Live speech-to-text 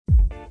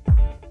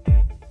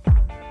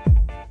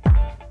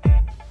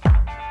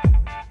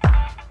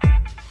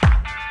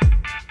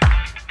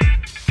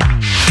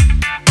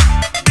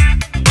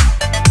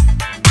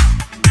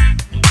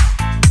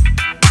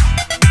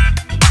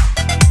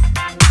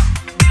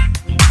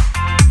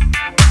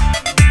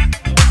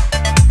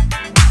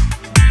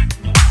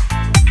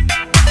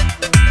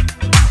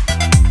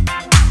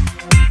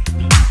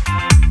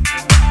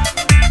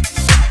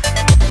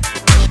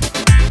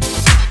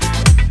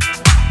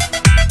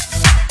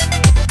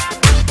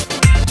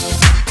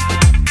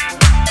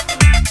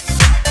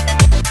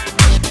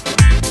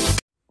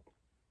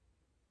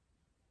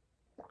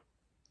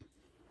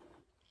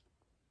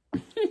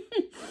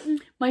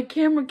My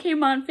camera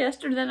came on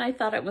faster than I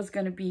thought it was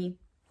going to be.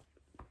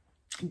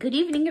 Good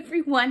evening,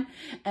 everyone,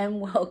 and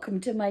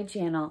welcome to my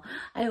channel.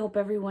 I hope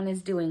everyone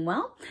is doing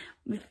well.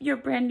 If you're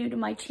brand new to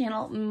my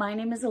channel, my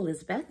name is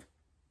Elizabeth.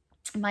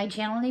 My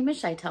channel name is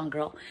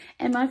ChiTownGirl,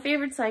 and my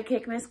favorite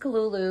sidekick, Miss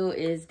Kalulu,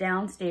 is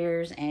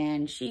downstairs,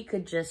 and she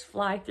could just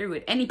fly through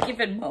at any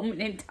given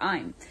moment in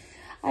time.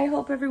 I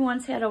hope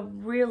everyone's had a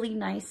really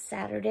nice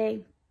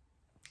Saturday.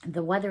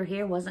 The weather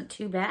here wasn't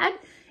too bad.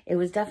 It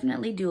was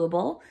definitely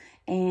doable,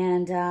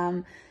 and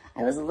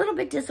I was a little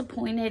bit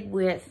disappointed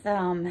with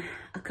a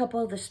couple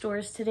of the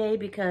stores today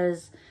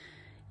because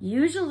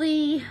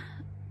usually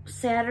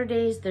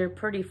Saturdays they're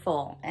pretty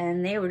full,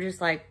 and they were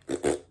just like,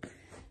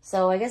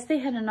 so I guess they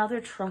had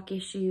another truck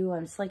issue.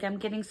 I'm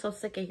getting so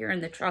sick of hearing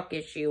the truck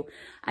issue.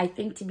 I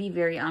think, to be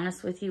very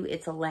honest with you,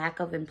 it's a lack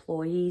of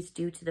employees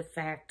due to the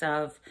fact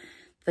of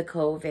the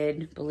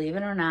COVID, believe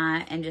it or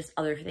not, and just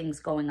other things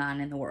going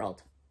on in the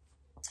world.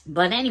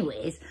 But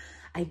anyways,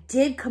 I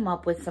did come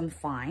up with some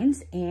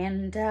finds,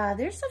 and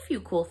there's a few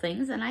cool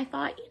things, and I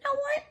thought, you know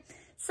what?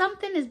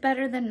 Something is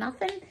better than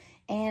nothing,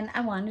 and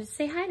I wanted to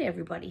say hi to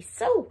everybody.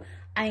 So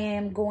I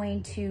am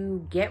going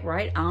to get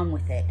right on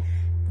with it.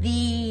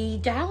 The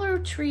Dollar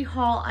Tree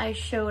haul I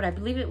showed, I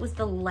believe it was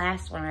the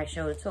last one I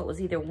showed, so it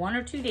was either 1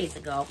 or 2 days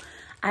ago.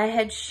 I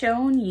had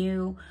shown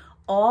you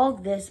all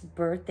this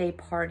birthday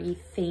party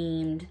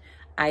themed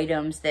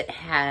items that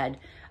had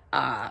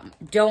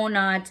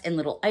donuts and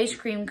little ice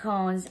cream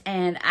cones,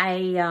 and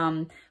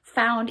I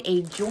found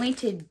a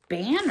jointed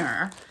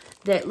banner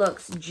that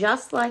looks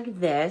just like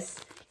this.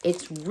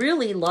 It's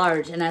really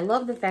large, and I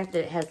love the fact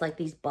that it has like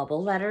these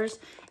bubble letters,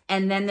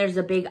 and then there's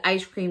a big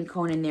ice cream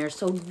cone in there.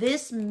 So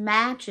this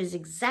matches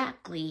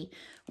exactly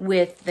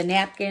with the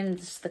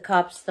napkins, the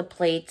cups, the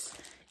plates,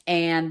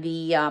 and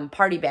the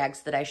party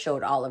bags that I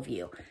showed all of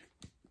you.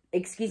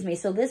 Excuse me.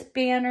 So this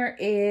banner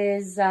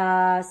is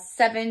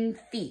 7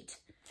 feet.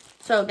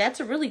 So that's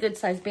a really good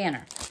size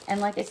banner.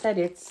 And like I said,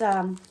 it's,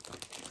 let's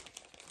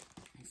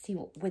see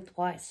what width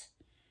was.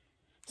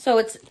 So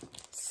it's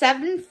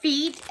 7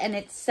 feet and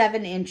it's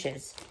 7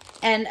 inches.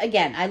 And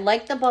again, I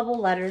like the bubble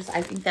letters.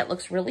 I think that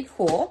looks really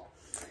cool.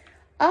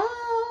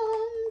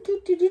 Oh,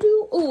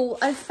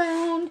 I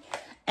found,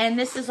 and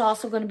this is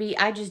also going to be,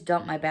 I just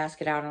dumped my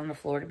basket out on the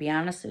floor, to be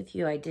honest with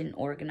you. I didn't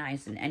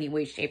organize in any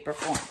way, shape, or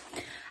form.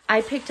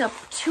 I picked up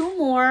 2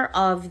 more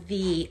of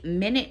the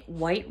minute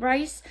white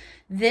rice.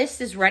 This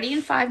is ready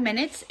in 5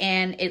 minutes,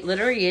 and it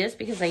literally is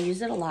because I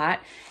use it a lot.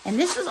 And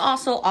this is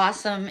also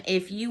awesome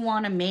if you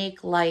want to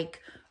make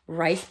like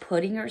rice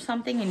pudding or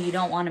something and you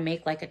don't want to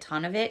make like a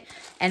ton of it.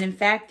 And in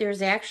fact,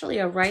 there's actually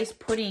a rice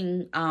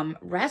pudding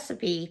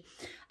recipe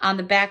on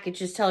the back. It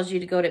just tells you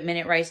to go to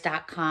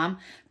minuterice.com,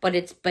 but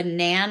it's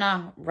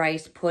banana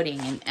rice pudding.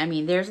 And I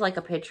mean, there's like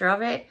a picture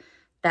of it.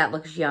 That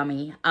looks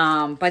yummy.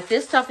 But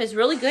this stuff is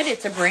really good.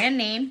 It's a brand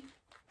name.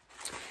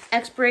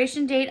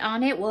 Expiration date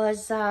on it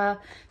was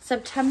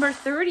September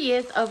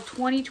 30th of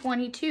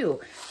 2022.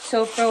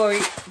 So for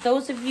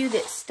those of you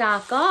that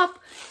stock up,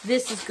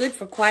 this is good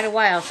for quite a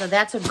while. So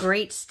that's a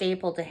great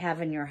staple to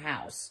have in your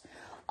house.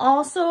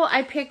 Also,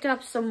 I picked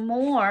up some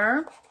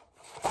more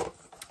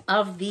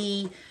of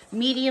the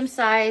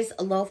medium-sized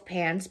loaf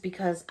pans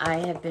because I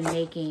have been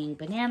making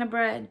banana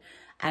bread.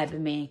 I've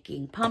been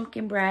making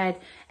pumpkin bread,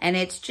 and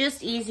it's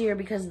just easier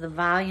because of the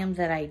volume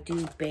that I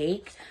do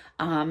bake,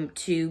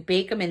 to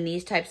bake them in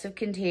these types of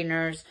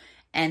containers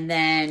and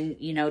then,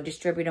 you know,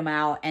 distribute them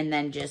out and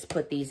then just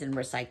put these in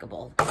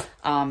recyclable.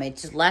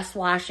 It's less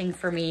washing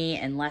for me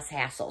and less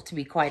hassle, to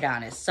be quite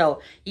honest.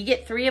 So you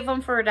get 3 of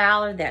them for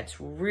 $1. That's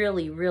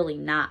really, really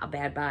not a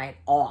bad buy at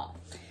all.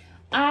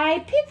 I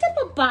picked up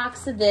a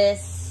box of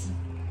this,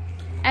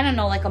 I don't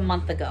know, like a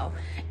month ago.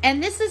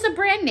 And this is a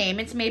brand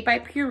name. It's made by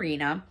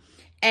Purina.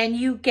 And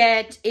you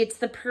get, it's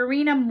the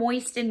Purina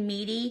Moist and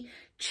Meaty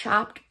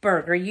Chopped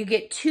Burger. You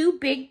get 2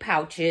 big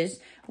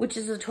pouches, which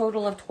is a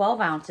total of 12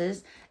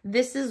 ounces.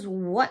 This is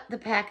what the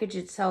package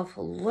itself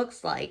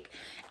looks like.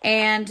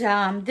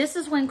 And this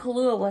is when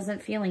Kalua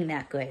wasn't feeling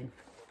that good.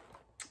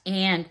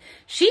 And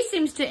she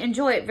seems to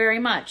enjoy it very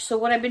much. So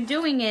what I've been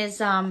doing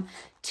is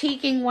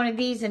taking one of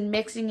these and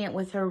mixing it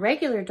with her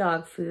regular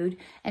dog food.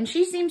 And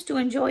she seems to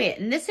enjoy it.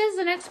 And this has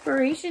an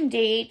expiration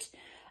date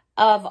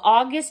of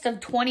August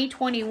of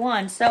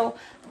 2021. So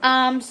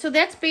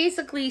that's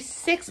basically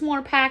 6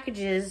 more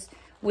packages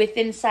with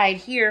inside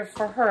here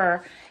for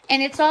her.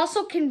 And it's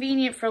also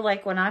convenient for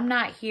like when I'm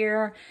not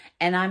here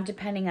and I'm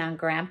depending on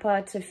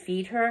Grandpa to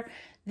feed her.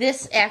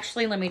 This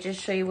actually, let me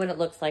just show you what it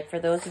looks like for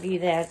those of you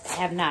that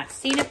have not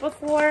seen it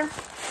before.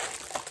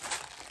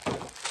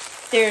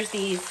 There's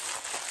these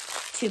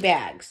 2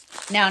 bags.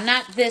 Now,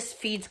 not this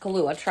feeds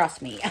Kalua,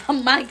 trust me.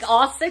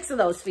 All 6 of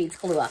those feeds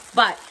Kalua.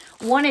 But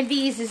one of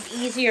these is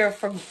easier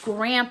for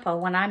Grandpa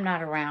when I'm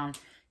not around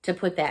to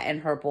put that in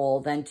her bowl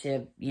than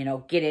to, you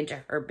know, get into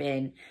her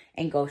bin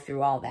and go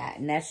through all that.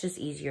 And that's just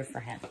easier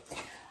for him.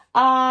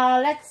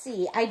 Let's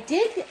see. I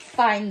did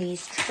find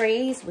these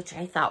trays, which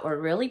I thought were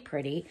really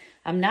pretty.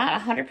 I'm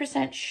not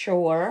 100%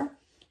 sure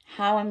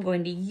how I'm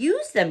going to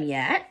use them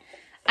yet.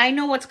 I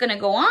know what's going to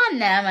go on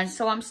them, and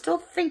so I'm still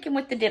thinking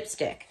with the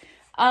dipstick.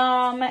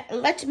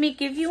 Let me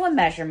give you a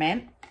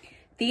measurement.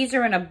 These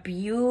are in a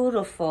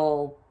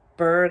beautiful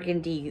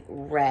burgundy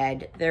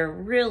red. They're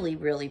really,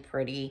 really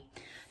pretty.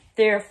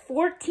 They're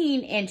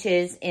 14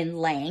 inches in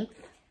length,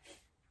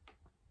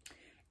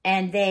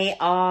 and they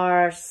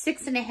are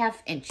 6.5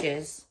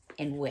 inches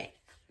in width.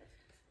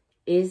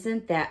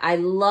 Isn't that, I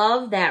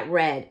love that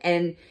red,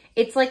 and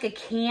it's like a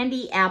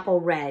candy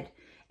apple red,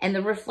 and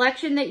the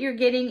reflection that you're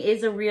getting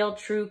is a real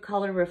true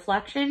color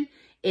reflection.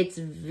 It's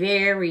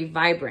very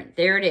vibrant.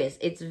 There it is.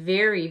 It's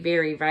very,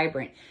 very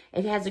vibrant.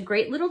 It has a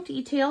great little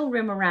detail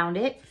rim around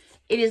it.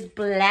 It is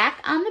black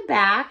on the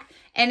back,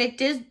 and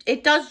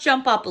it does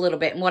jump up a little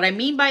bit. And what I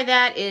mean by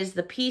that is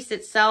the piece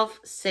itself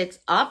sits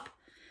up.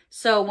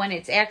 So when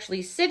it's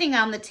actually sitting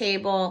on the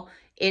table,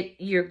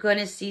 you're going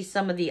to see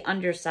some of the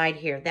underside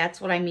here.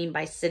 That's what I mean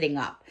by sitting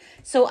up.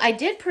 So I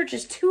did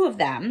purchase 2 of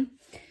them,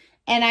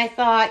 and I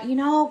thought, you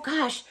know,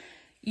 gosh,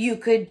 you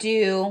could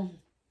do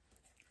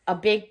a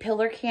big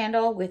pillar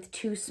candle with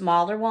 2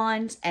 smaller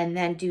ones, and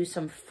then do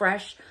some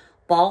fresh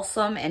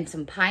balsam and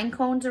some pine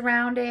cones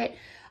around it.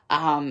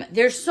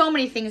 There's so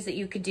many things that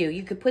you could do.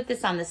 You could put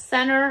this on the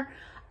center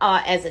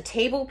as a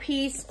table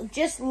piece.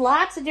 Just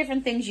lots of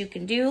different things you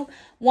can do.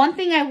 One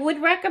thing I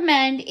would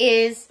recommend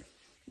is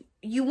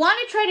you want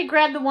to try to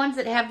grab the ones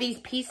that have these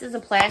pieces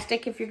of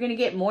plastic if you're going to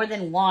get more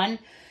than one.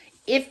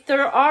 If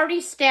they're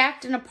already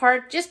stacked and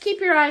apart, just keep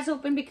your eyes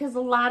open because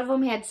a lot of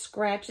them had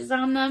scratches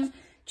on them.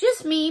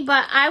 Just me,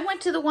 but I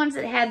went to the ones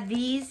that had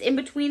these in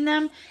between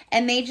them,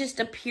 and they just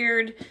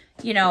appeared,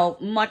 you know,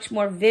 much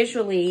more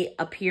visually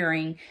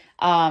appealing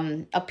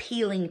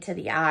to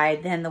the eye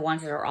than the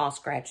ones that are all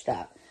scratched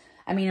up.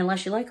 I mean,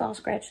 unless you like all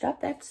scratched up,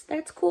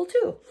 that's cool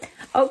too.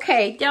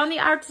 Okay, down the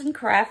arts and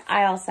craft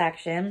aisle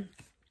section,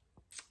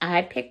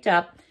 I picked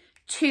up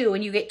 2,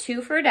 and you get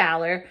 2 for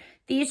 $1.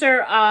 These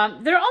are,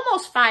 they're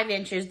almost 5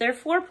 inches. They're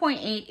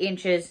 4.8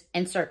 inches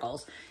in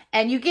circles,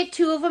 and you get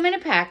 2 of them in a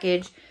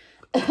package.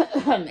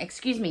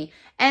 Excuse me.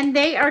 And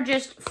they are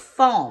just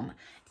foam.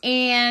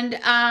 And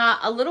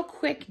a little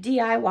quick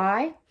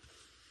DIY.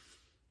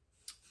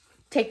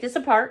 Take this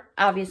apart,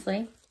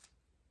 obviously.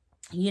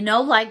 You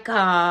know, like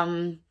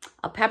a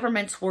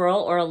peppermint swirl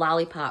or a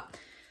lollipop.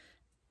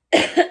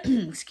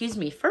 Excuse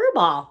me, fur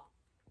ball.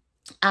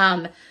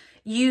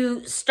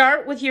 You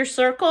start with your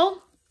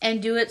circle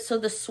and do it so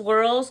the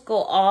swirls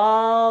go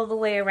all the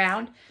way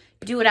around.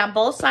 Do it on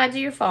both sides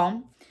of your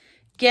foam.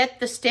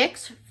 Get the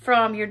sticks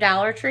from your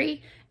Dollar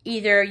Tree.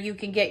 Either you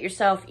can get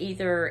yourself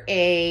either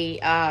a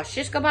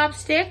shish kebab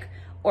stick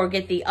or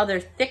get the other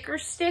thicker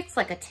sticks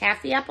like a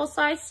taffy apple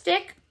size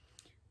stick.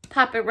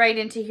 Pop it right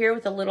into here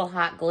with a little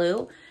hot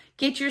glue.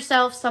 Get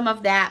yourself some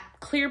of that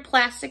clear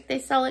plastic they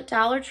sell at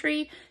Dollar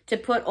Tree to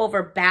put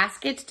over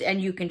baskets,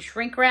 and you can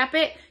shrink wrap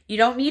it. You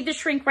don't need the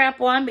shrink wrap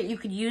one, but you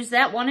could use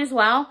that one as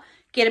well.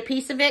 Get a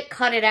piece of it,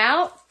 cut it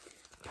out,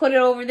 put it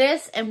over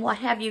this, and what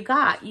have you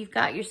got? You've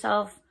got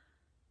yourself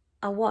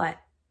a what?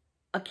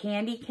 A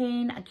candy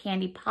cane, a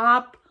candy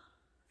pop.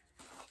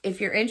 If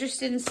you're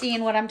interested in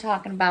seeing what I'm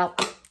talking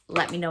about,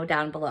 let me know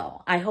down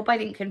below. I hope I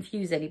didn't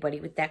confuse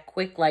anybody with that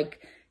quick,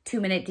 like,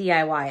 2-minute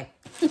DIY.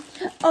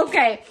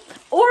 Okay,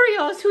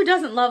 Oreos. Who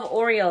doesn't love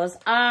Oreos?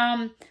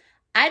 I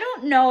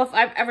don't know if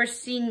I've ever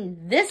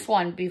seen this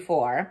one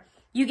before.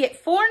 You get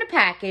 4 in a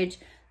package.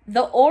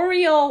 The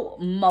Oreo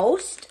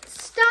Most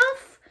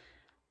stuff.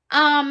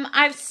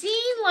 I've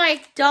seen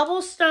like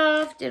double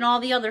stuffed and all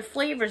the other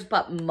flavors,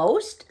 but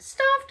Most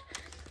stuffed,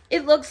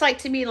 it looks like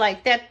to me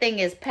like that thing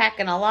is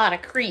packing a lot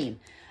of cream.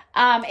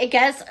 I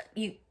guess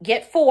you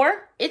get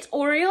 4. It's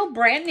Oreo,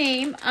 brand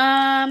name.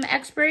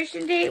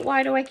 Expiration date.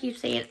 Why do I keep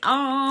saying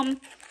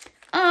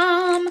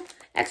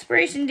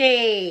expiration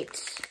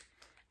date?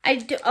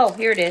 Oh,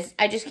 here it is.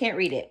 I just can't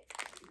read it.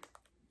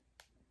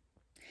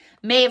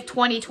 May of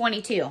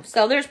 2022.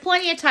 So there's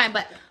plenty of time,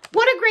 but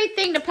what a great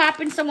thing to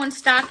pop in someone's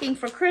stocking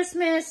for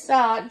Christmas.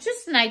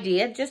 Just an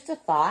idea, just a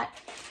thought.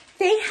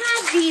 They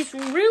had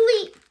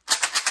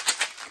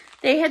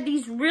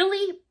these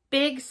really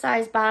big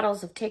size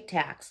bottles of Tic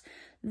Tacs.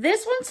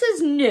 This one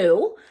says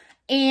new,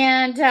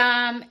 and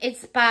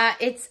it's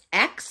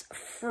X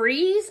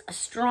Freeze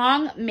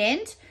Strong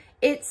Mint.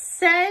 It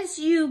says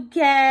you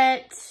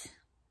get,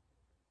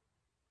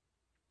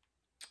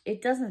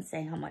 it doesn't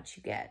say how much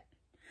you get.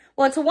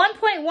 Well, it's a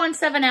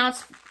 1.17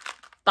 ounce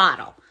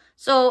bottle.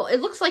 So it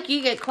looks like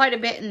you get quite a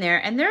bit in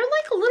there, and they're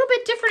like a little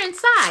bit different in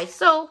size.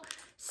 So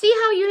see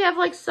how you have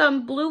like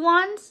some blue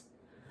ones?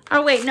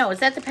 Oh wait, no, is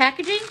that the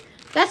packaging?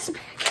 That's the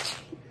packaging.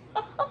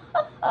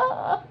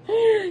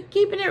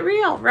 Keeping it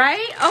real,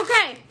 right?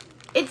 Okay,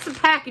 it's the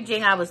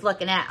packaging I was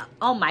looking at.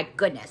 Oh my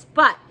goodness.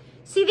 But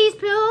see these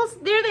pills?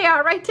 There they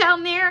are right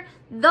down there.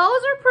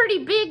 Those are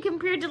pretty big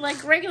compared to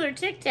like regular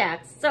Tic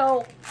Tacs.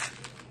 So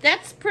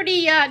that's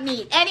pretty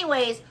neat.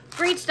 Anyways,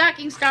 great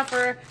stocking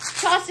stuffer.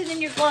 Toss it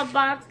in your glove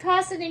box.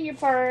 Toss it in your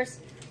purse.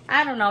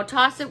 I don't know.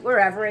 Toss it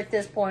wherever at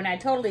this point. I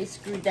totally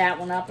screwed that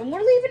one up, and we're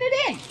leaving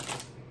it in.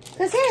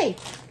 Because, hey,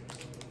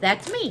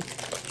 that's me.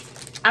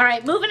 All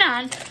right, moving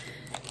on.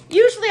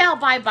 Usually I'll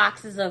buy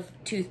boxes of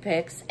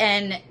toothpicks,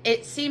 and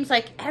it seems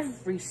like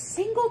every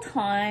single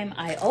time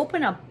I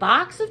open a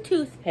box of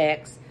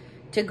toothpicks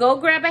to go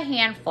grab a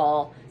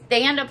handful,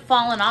 they end up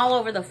falling all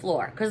over the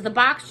floor because the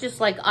box just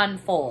like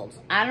unfolds.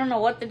 I don't know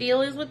what the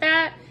deal is with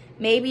that.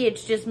 Maybe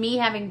it's just me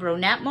having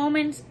brunette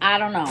moments. I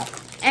don't know.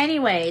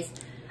 Anyways,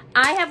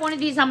 I have one of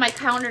these on my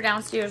counter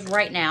downstairs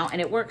right now, and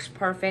it works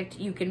perfect.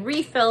 You can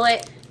refill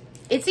it.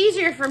 It's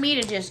easier for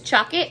me to just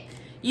chuck it.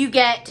 You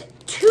get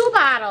 2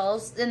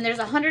 bottles, and there's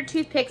 100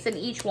 toothpicks in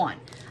each one.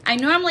 I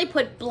normally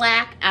put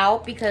black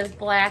out because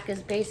black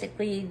is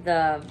basically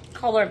the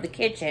color of the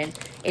kitchen.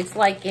 It's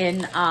like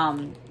in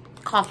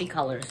coffee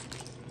colors,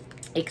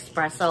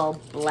 espresso,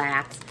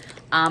 blacks.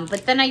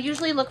 But then I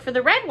usually look for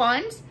the red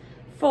ones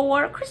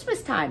for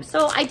Christmas time.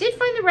 So I did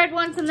find the red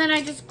ones, and then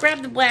I just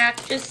grabbed the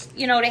black just,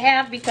 you know, to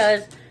have,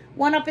 because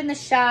one up in the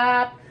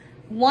shop,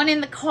 one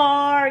in the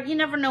car. You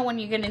never know when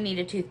you're going to need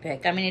a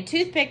toothpick. I mean, a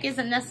toothpick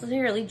isn't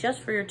necessarily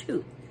just for your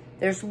tooth.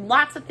 There's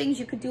lots of things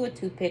you could do with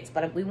toothpicks,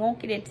 but we won't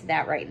get into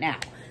that right now.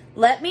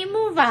 Let me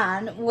move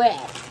on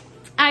with,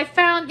 I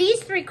found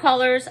these 3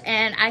 colors,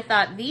 and I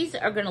thought these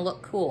are going to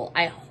look cool.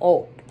 I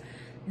hope.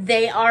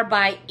 They are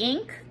by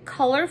Ink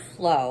Color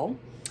Flow.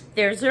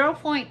 They're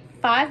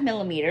 0.5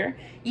 millimeter.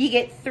 You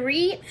get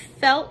 3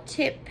 felt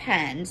tip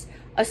pens.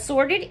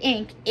 Assorted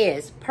ink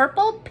is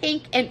purple,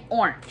 pink, and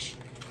orange.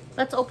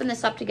 Let's open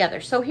this up together.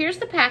 So here's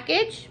the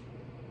package.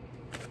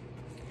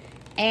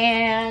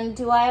 And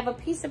do I have a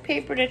piece of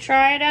paper to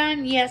try it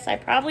on? Yes, I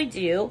probably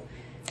do.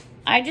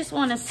 I just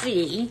want to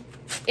see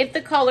if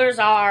the colors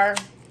are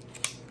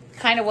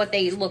kind of what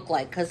they look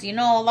like. Because, you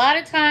know, a lot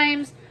of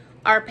times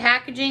our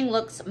packaging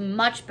looks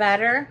much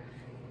better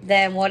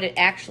than what it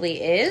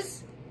actually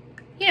is.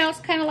 You know,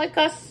 it's kind of like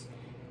us.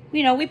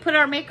 You know, we put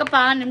our makeup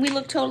on and we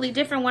look totally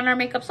different when our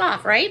makeup's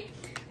off, right?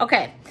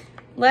 Okay,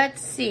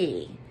 let's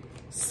see.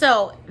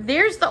 So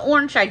there's the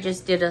orange I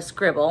just did a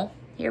scribble.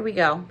 Here we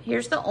go.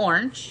 Here's the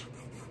orange.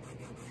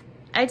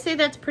 I'd say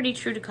that's pretty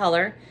true to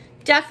color.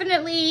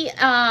 Definitely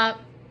a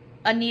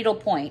needle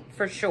point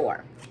for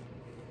sure,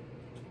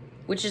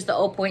 which is the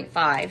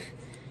 0.5.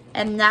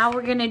 And now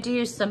we're gonna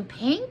do some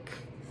pink.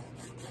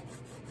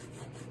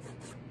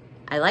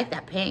 I like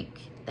that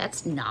pink.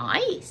 That's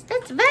nice.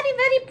 That's very,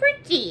 very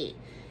pretty.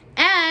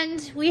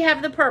 And we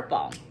have the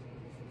purple.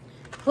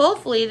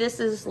 Hopefully this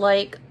is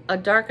like a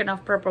dark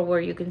enough purple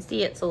where you can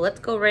see it. So let's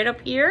go right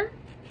up here.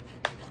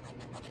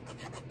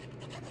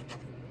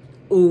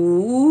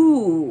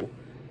 Ooh,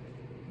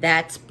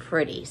 that's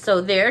pretty.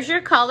 So there's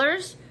your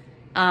colors.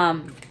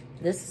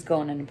 This is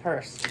going in a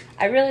purse.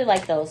 I really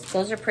like those.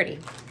 Those are pretty.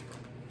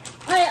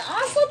 I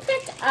also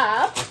picked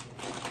up,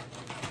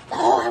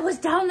 oh, I was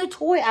down the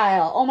toy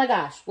aisle. Oh my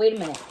gosh, wait a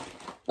minute.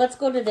 Let's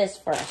go to this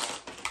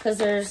first,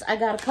 because I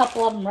got a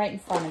couple of them right in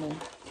front of me.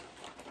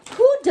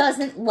 Who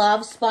doesn't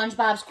love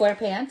SpongeBob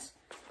SquarePants?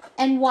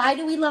 And why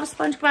do we love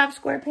SpongeBob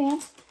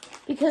SquarePants?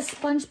 Because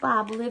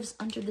SpongeBob lives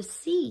under the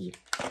sea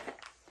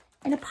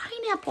in a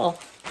pineapple.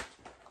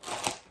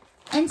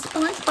 And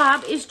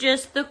SpongeBob is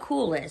just the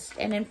coolest.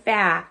 And in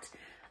fact,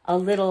 a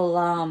little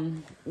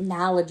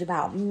knowledge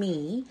about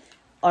me,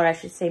 or I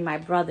should say my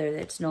brother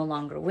that's no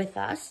longer with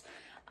us,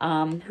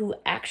 who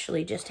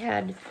actually just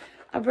had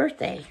a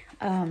birthday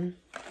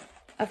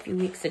a few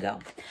weeks ago.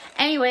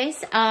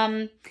 Anyways,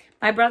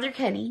 my brother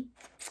Kenny,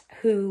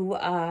 who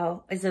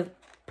is a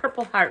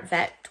Purple Heart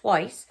vet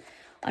twice,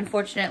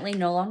 unfortunately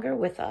no longer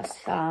with us.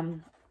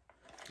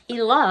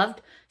 He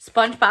loved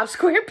SpongeBob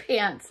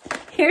SquarePants.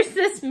 Here's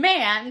this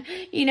man,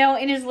 you know,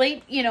 in his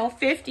late,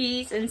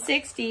 50s and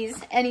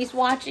 60s, and he's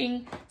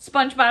watching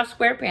SpongeBob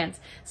SquarePants.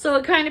 So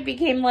it kind of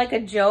became like a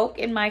joke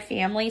in my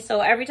family.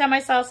 So every time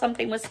I saw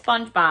something with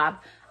SpongeBob,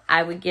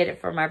 I would get it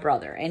for my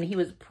brother, and he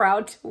was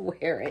proud to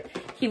wear it.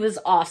 He was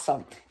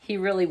awesome. He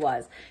really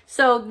was.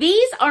 So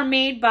these are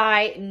made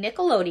by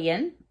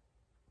Nickelodeon.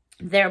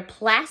 They're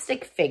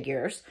plastic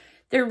figures.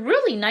 They're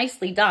really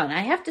nicely done.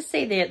 I have to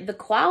say that the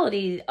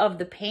quality of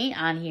the paint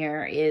on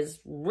here is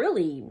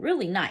really,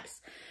 really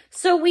nice.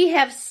 So we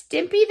have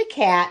Stimpy the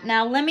cat.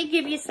 Now let me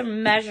give you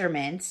some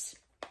measurements.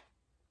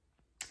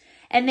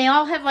 And they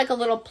all have like a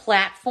little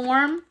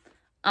platform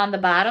on the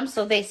bottom,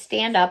 so they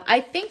stand up. I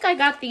think I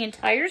got the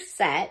entire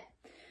set.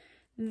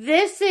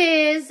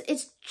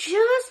 It's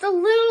just a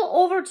little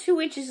over 2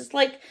 inches. It's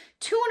like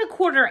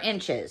 2¼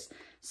 inches.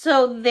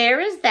 So there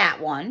is that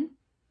one.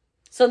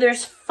 So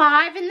there's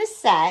 5 in the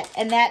set,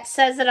 and that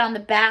says it on the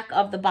back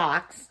of the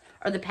box,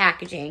 or the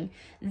packaging.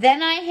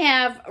 Then I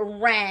have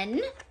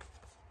Ren,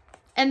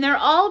 and they're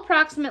all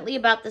approximately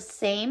about the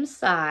same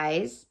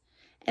size.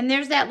 And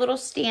there's that little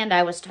stand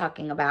I was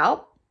talking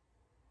about.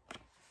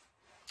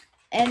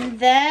 And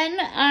then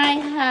I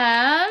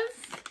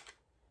have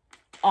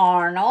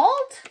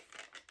Arnold.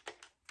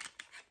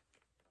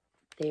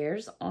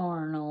 There's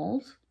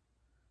Arnold,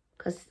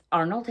 because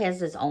Arnold has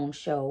his own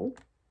show.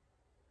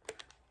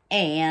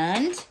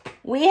 And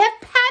we have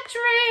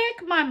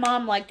Patrick. My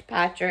mom liked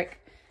Patrick.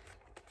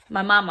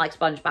 My mom likes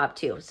SpongeBob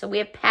too. So we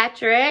have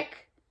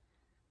Patrick.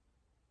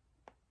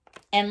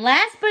 And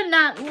last but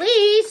not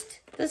least,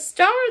 the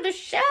star of the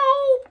show.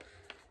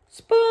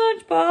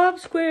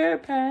 SpongeBob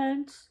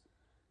SquarePants.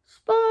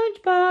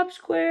 SpongeBob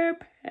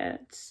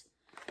SquarePants.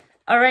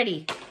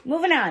 Alrighty,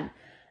 moving on.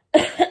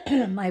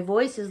 My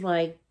voice is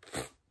like,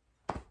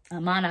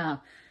 I'm on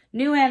a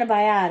new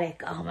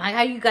antibiotic. Oh my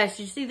God, you guys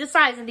should see the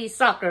size of these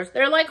suckers.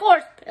 They're like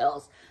horse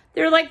pills.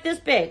 They're like this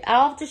big.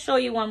 I'll have to show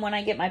you one when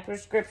I get my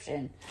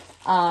prescription.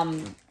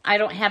 I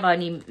don't have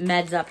any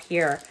meds up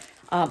here.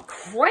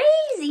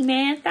 Crazy,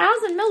 man.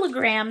 1,000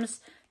 milligrams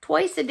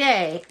twice a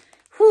day.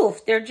 Whew,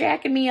 they're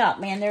jacking me up,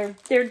 man.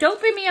 They're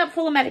doping me up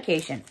full of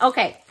medication.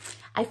 Okay,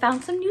 I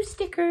found some new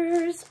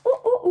stickers. Ooh,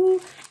 ooh,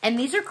 ooh. And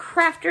these are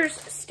Crafters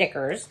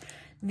stickers.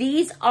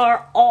 These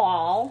are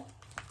all,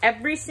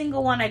 every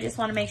single one, I just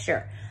want to make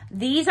sure.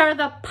 These are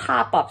the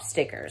pop-up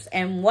stickers.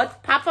 And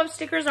what pop-up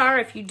stickers are,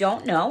 if you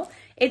don't know,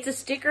 it's a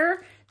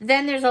sticker,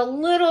 then there's a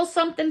little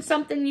something,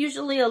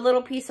 usually a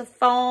little piece of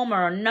foam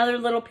or another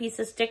little piece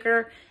of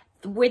sticker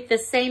with the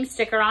same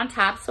sticker on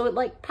top, so it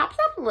like pops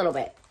up a little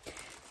bit.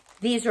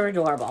 These are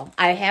adorable.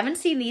 I haven't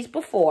seen these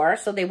before,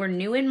 so they were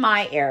new in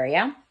my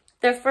area.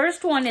 The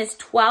first one is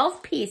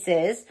 12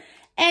 pieces,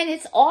 and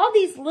it's all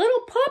these little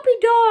puppy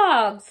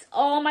dogs.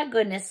 Oh my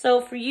goodness.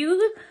 So for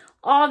you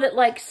all that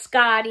like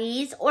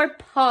Scotties or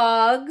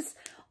pugs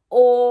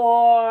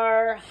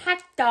or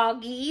hot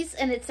doggies,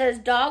 and it says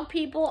dog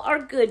people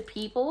are good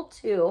people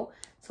too.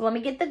 So let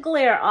me get the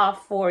glare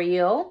off for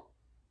you.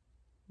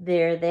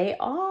 There they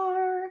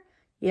are.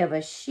 You have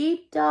a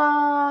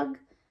sheepdog.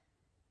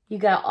 You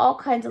got all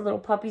kinds of little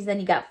puppies. Then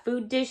you got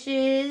food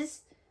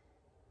dishes.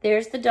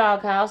 There's the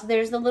doghouse.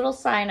 There's the little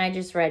sign I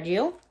just read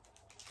you.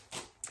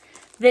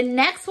 The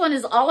next one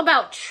is all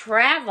about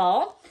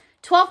travel.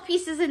 12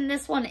 pieces in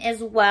this one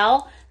as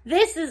well.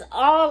 This is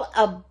all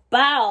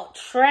about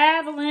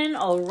traveling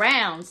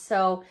around.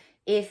 So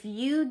if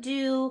you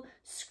do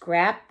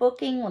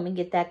scrapbooking, let me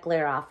get that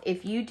glare off.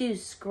 If you do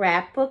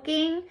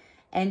scrapbooking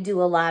and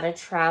do a lot of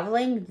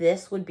traveling,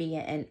 this would be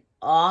an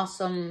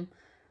awesome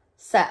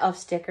set of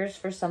stickers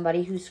for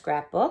somebody who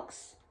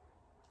scrapbooks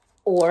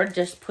or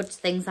just puts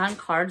things on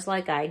cards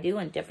like I do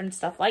and different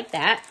stuff like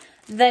that.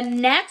 The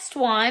next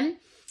one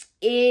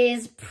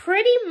is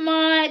pretty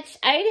much,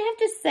 I'd have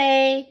to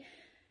say,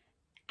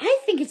 I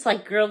think it's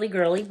like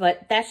girly,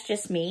 but that's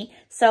just me.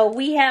 So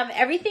we have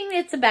everything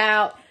that's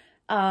about,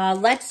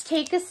 let's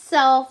take a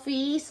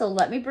selfie. So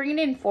let me bring it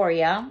in for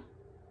you.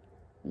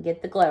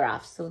 Get the glare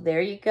off. So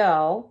there you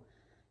go.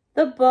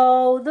 The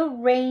bow, the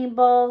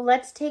rainbow,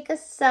 let's take a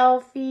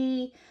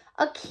selfie,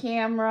 a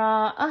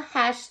camera, a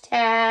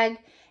hashtag.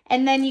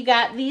 And then you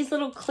got these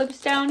little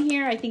clips down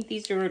here. I think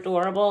these are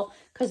adorable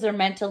because they're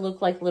meant to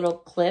look like little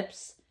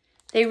clips.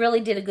 They really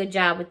did a good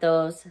job with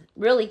those.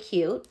 Really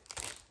cute.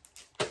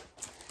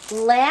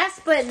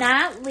 Last but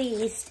not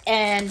least,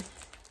 and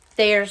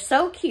they are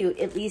so cute,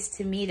 at least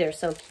to me, they're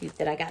so cute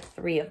that I got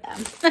 3 of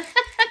them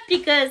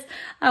because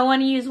I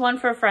want to use one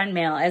for friend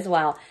mail as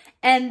well.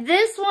 And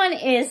this one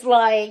is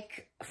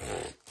like,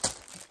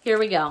 here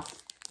we go.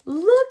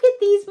 Look at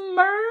these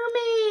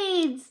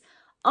mermaids.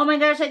 Oh my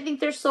gosh, I think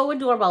they're so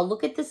adorable.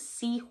 Look at the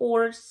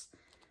seahorse.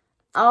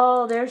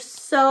 Oh, they're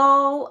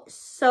so,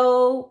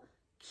 so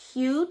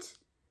cute.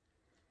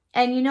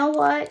 And you know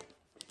what?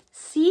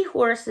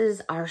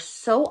 Seahorses are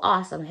so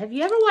awesome. Have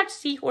you ever watched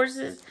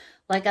seahorses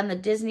like on the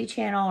Disney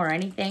Channel or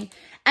anything?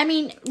 I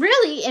mean,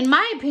 really, in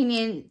my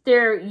opinion,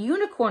 they're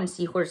unicorn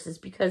seahorses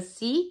because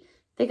see,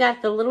 they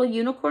got the little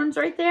unicorns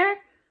right there.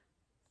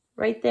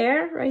 Right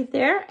there, right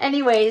there.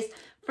 Anyways,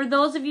 for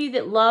those of you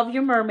that love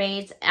your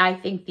mermaids, I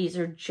think these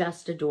are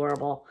just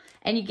adorable.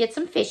 And you get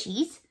some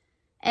fishies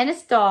and a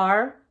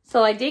star.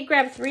 So I did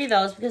grab 3 of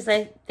those because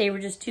they were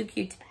just too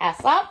cute to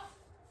pass up.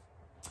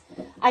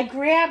 I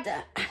grabbed,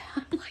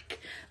 I'm like,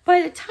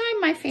 by the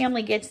time my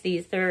family gets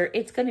these,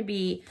 it's going to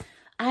be,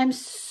 I'm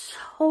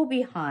so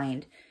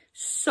behind.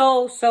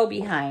 So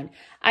behind.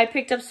 I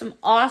picked up some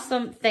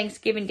awesome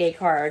Thanksgiving Day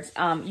cards.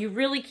 You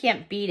really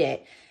can't beat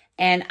it.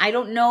 And I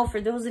don't know,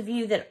 for those of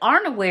you that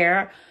aren't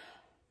aware,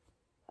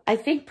 I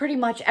think pretty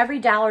much every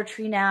Dollar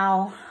Tree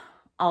now,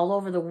 all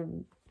over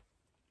the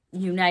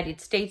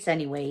United States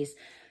anyways,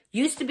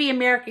 used to be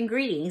American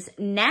Greetings.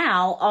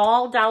 Now,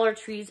 all Dollar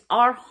Trees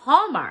are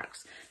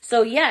Hallmarks.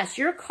 So, yes,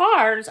 your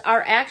cards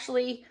are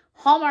actually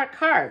Hallmark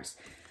cards.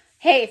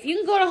 Hey, if you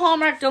can go to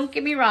Hallmark, don't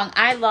get me wrong.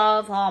 I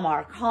love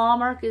Hallmark.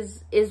 Hallmark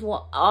is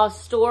a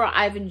store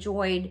I've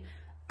enjoyed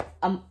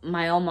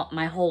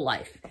my whole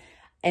life.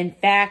 In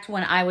fact,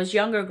 when I was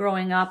younger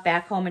growing up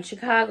back home in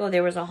Chicago,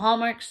 there was a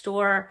Hallmark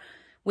store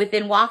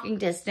within walking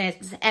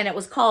distance, and it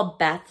was called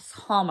Beth's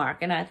Hallmark.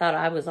 And I thought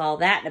I was all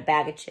that in a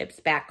bag of chips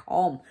back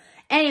home.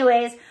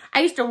 Anyways,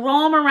 I used to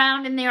roam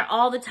around in there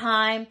all the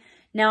time.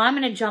 Now I'm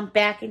going to jump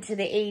back into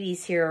the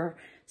 80s here,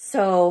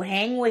 so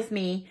hang with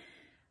me.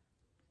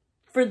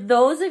 For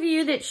those of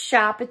you that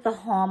shop at the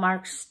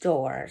Hallmark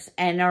stores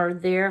and are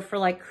there for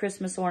like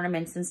Christmas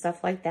ornaments and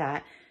stuff like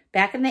that,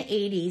 back in the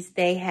 80s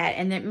they had,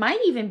 and it might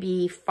even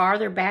be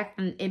farther back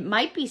than, it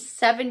might be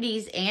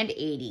 70s and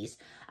 80s.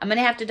 I'm going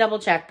to have to double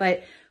check,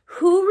 but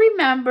who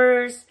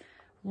remembers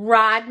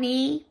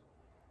Rodney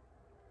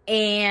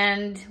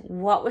And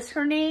what was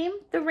her name,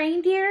 the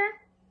reindeer?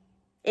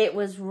 It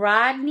was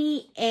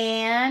Rodney,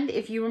 and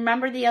if you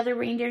remember the other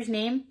reindeer's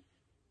name,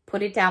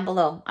 put it down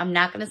below. I'm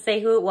not going to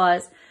say who it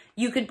was.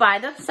 You could buy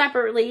them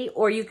separately,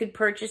 or you could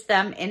purchase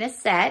them in a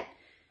set.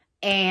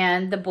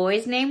 And the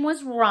boy's name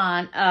was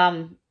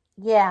Ron.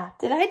 Yeah.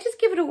 Did I just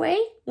give it away?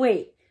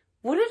 Wait,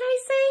 what did I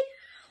say?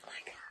 Oh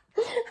my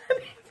God.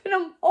 I'm having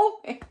a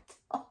moment.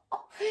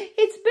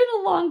 It's been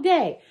a long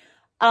day.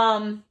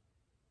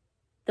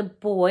 The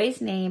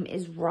boy's name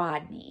is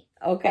Rodney.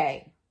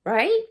 Okay.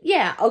 Right?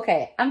 Yeah,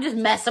 okay. I'm just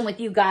messing with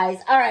you guys.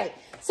 All right.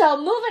 So,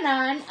 moving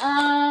on.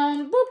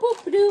 Boop,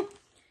 boop, doop.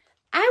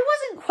 I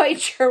wasn't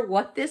quite sure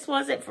what this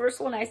was at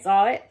first when I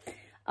saw it.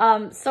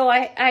 So,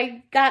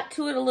 I got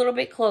to it a little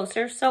bit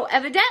closer. So,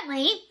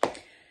 evidently,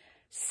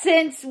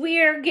 since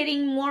we're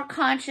getting more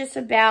conscious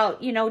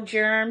about, you know,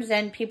 germs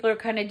and people are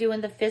kind of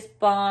doing the fist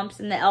bumps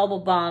and the elbow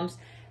bumps,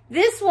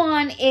 this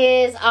one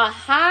is a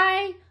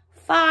high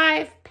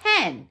five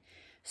pen.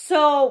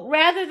 So,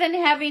 rather than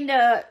having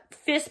to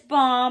fist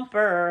bump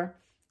or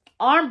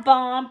arm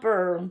bump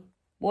or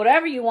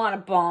whatever you want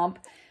to bump,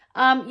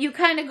 you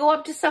kind of go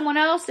up to someone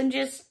else and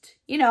just,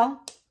 you know,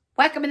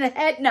 whack them in the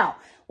head. No,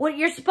 what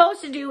you're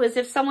supposed to do is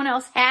if someone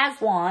else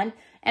has one,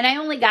 and I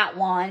only got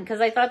one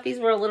because I thought these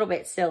were a little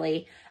bit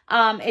silly,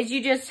 is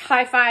you just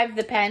high five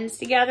the pens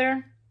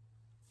together.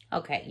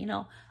 Okay, you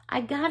know,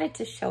 I got it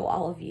to show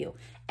all of you.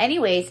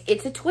 Anyways,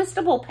 it's a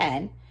twistable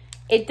pen.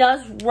 It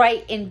does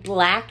write in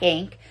black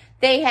ink.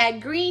 They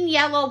had green,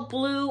 yellow,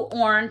 blue,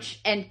 orange,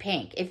 and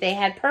pink. If they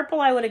had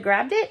purple, I would have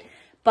grabbed it.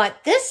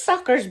 But this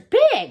sucker's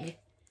big.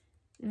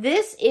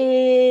 This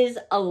is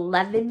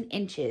 11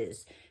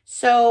 inches.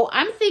 So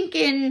I'm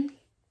thinking,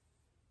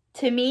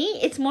 to me,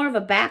 it's more of a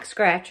back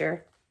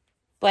scratcher.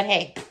 But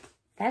hey,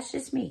 that's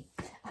just me.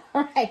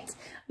 All right,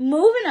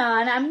 moving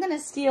on. I'm going to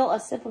steal a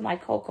sip of my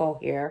cocoa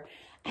here.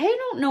 I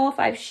don't know if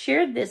I've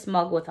shared this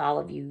mug with all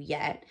of you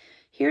yet.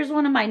 Here's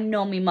one of my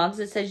Know Me mugs.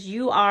 It says,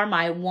 "You are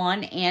my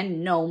one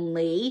and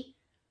only."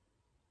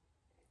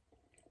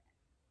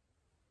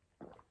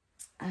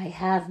 I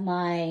have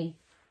my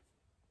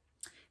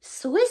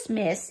Swiss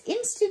Miss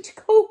Instant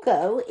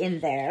Cocoa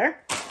in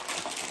there.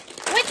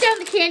 Went down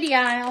the candy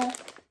aisle.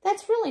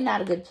 That's really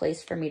not a good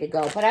place for me to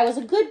go. But I was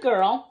a good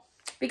girl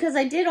because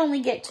I did only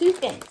get 2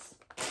 things.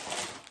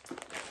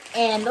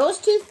 And those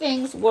 2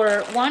 things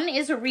were, one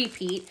is a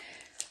repeat.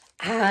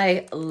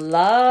 I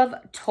love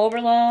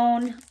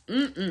Toblerone.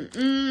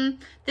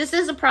 This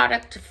is a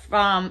product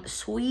from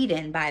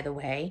Sweden, by the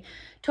way.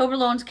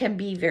 Toblerones can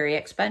be very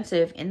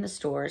expensive in the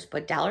stores,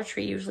 but Dollar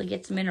Tree usually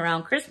gets them in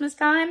around Christmas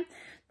time.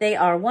 They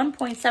are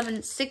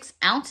 1.76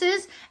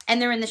 ounces,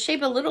 and they're in the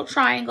shape of little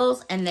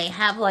triangles, and they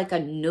have like a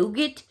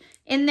nougat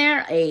in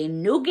there,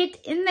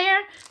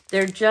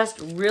 They're just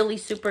really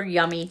super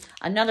yummy.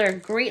 Another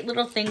great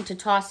little thing to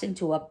toss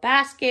into a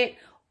basket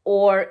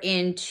or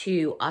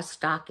into a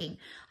stocking.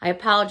 I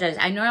apologize.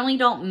 I normally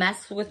don't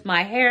mess with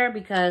my hair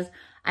because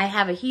I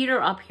have a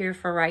heater up here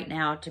for right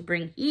now to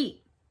bring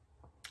heat.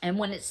 And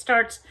when it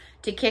starts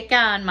to kick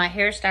on, my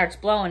hair starts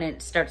blowing and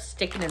it starts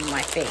sticking in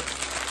my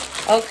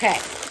face. Okay,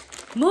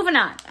 moving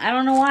on. I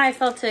don't know why I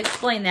felt to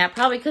explain that.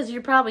 Probably because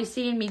you're probably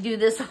seeing me do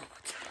this all the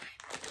time.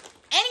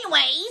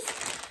 Anyways,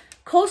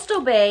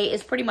 Coastal Bay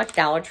is pretty much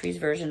Dollar Tree's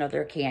version of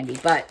their candy.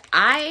 But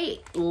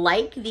I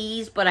like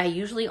these, but I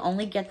usually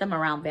only get them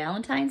around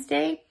Valentine's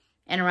Day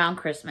and around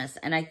Christmas.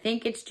 And I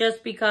think it's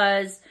just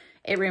because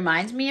it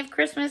reminds me of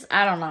Christmas.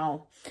 I don't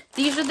know.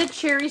 These are the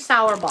cherry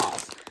sour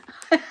balls.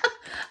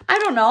 I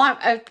don't know.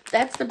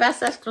 That's the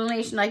best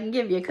explanation I can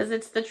give you because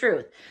it's the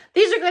truth.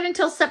 These are good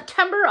until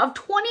September of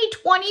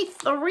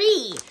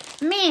 2023.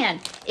 Man,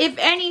 if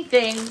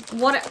anything,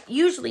 what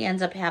usually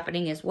ends up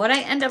happening is what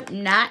I end up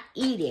not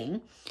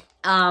eating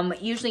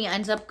usually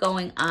ends up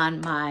going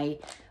on my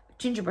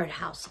gingerbread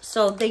house.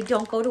 So they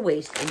don't go to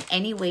waste in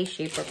any way,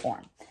 shape, or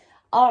form.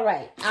 All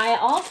right. I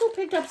also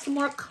picked up some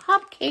more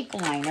cupcake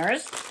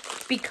liners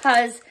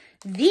because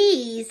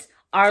these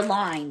are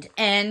lined.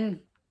 And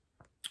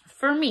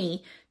for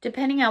me,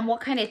 depending on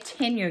what kind of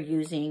tin you're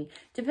using,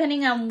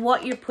 depending on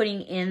what you're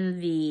putting in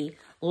the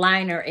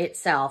liner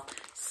itself,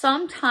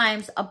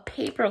 sometimes a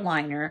paper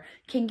liner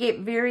can get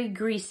very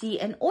greasy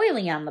and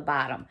oily on the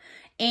bottom.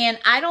 And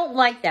I don't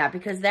like that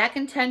because that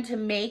can tend to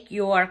make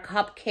your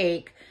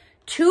cupcake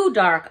too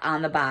dark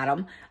on the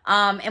bottom.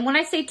 And when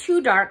I say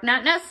too dark,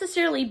 not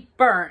necessarily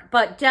burnt,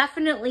 but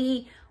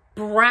definitely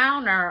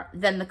browner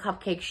than the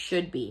cupcake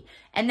should be.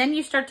 And then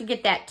you start to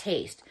get that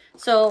taste.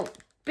 So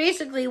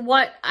basically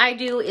what I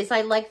do is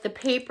I like the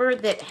paper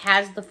that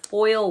has the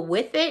foil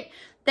with it.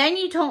 Then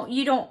you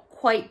don't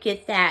quite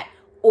get that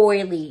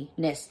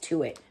oiliness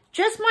to it.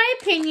 Just my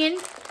opinion.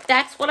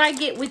 That's what I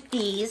get with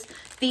these.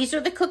 These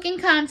are the Cooking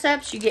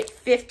Concepts. You get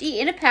 50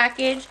 in a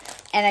package.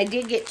 And I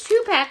did get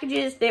 2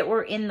 packages that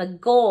were in the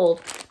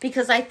gold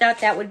because I thought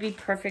that would be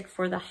perfect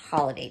for the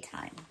holiday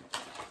time.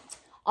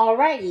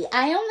 Alrighty.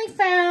 I only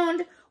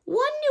found 1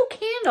 new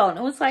candle. And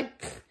it was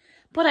like, pfft,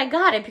 but I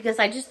got it because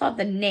I just thought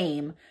the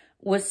name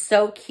was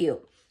so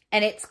cute.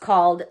 And it's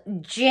called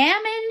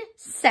Jammin'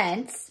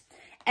 Scents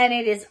and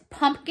it is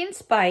pumpkin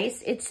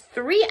spice. It's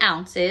 3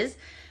 ounces.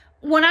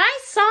 When I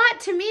saw it,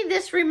 to me,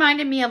 this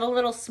reminded me of a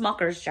little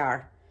Smucker's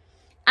jar.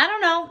 I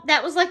don't know.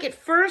 That was like at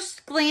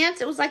first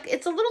glance, it was like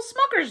it's a little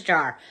Smucker's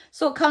jar.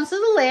 So it comes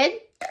with a lid.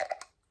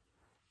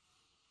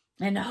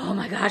 And oh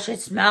my gosh, it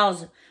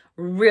smells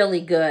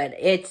really good.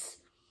 It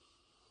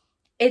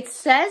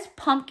says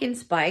pumpkin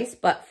spice,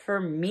 but for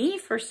me,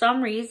 for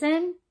some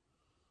reason,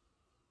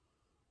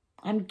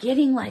 I'm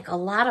getting like a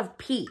lot of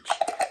peach.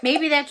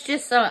 Maybe that's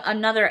just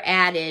another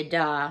added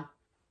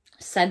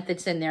scent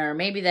that's in there. Or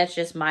maybe that's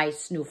just my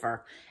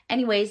snoofer.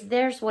 Anyways,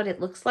 there's what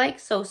it looks like.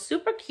 So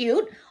super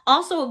cute.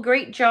 Also a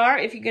great jar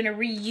if you're going to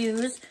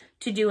reuse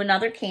to do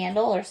another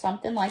candle or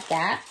something like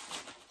that.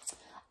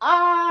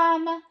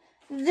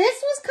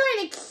 This was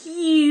kind of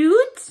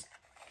cute.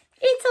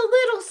 It's a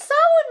little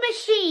sewing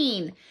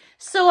machine.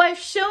 So I've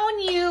shown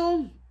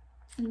you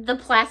the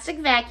plastic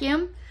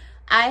vacuum.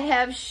 I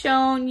have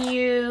shown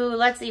you,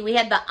 let's see, we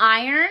had the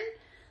iron,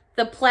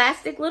 the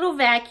plastic little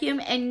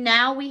vacuum, and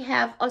now we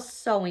have a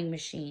sewing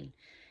machine.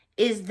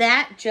 Is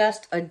that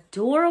just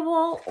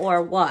adorable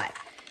or what?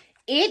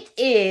 It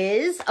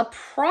is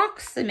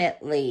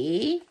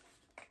approximately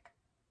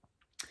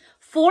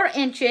 4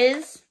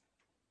 inches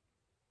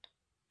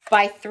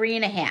by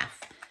 3.5.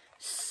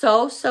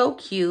 So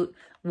cute.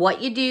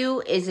 What you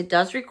do is it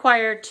does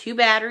require 2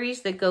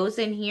 batteries that goes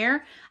in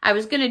here. I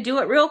was going to do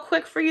it real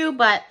quick for you,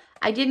 but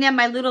I didn't have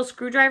my little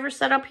screwdriver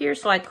set up here,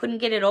 so I couldn't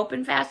get it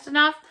open fast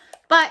enough.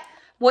 But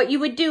what you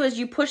would do is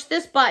you push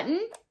this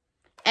button,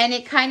 and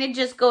it kind of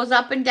just goes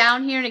up and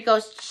down here, and it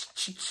goes...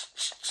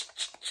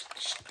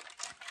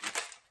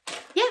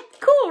 Yeah,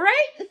 cool,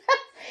 right?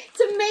 It's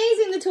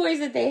amazing the toys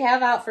that they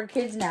have out for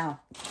kids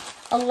now.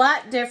 A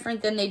lot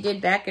different than they did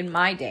back in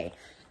my day.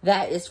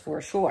 That is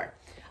for sure.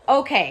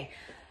 Okay.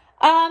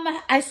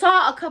 I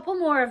saw a couple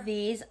more of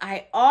these.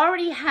 I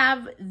already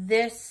have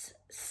this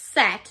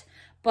set,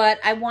 but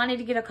I wanted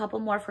to get a couple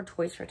more for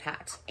Toys for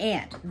Tots.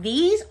 And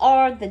these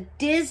are the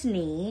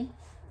Disney.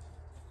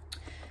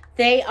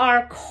 They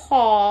are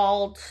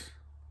called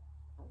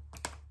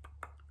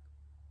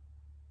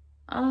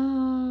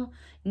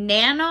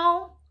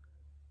Nano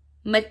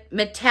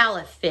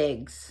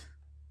Metallifigs.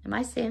 Am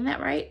I saying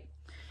that right?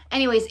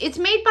 Anyways, it's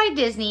made by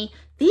Disney.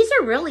 These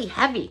are really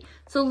heavy.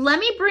 So let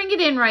me bring it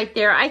in right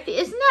there.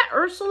 Isn't that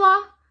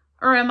Ursula?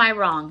 Or am I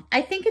wrong?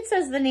 I think it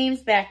says the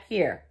names back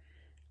here.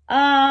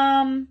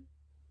 No,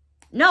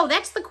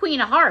 that's the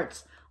Queen of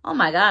Hearts. Oh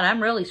my God,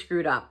 I'm really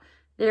screwed up.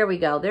 There we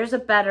go. There's a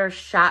better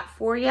shot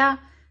for you.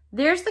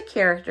 There's the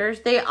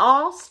characters. They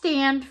all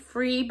stand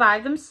free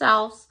by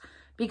themselves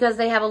because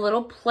they have a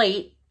little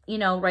plate, you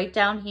know, right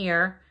down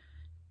here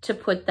to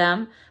put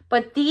them.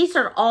 But these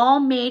are all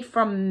made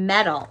from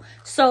metal.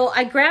 So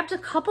I grabbed a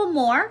couple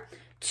more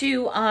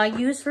to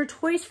use for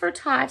Toys for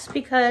Tots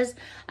because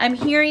I'm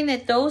hearing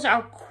that those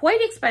are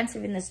quite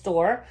expensive in the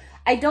store.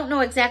 I don't know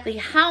exactly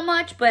how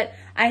much, but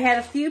I had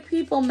a few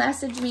people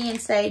message me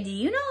and say, do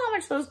you know how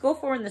much those go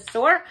for in the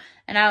store?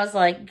 And I was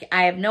like,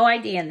 I have no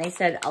idea. And they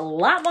said a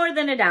lot more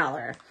than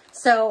 $1.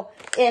 So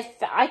if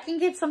I can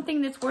get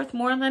something that's worth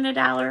more than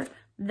 $1,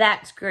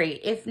 that's great.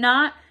 If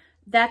not,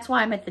 that's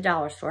why I'm at the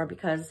dollar store,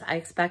 because I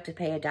expect to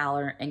pay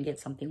 $1 and get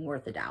something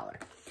worth $1.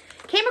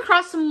 Came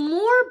across some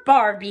more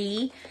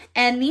Barbie,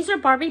 and these are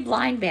Barbie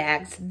blind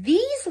bags.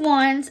 These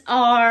ones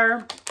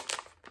are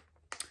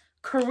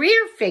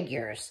career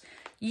figures.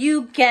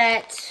 You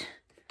get,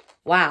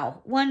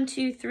 wow, 1,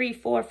 2, 3,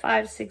 4,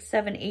 5, 6,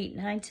 7, 8,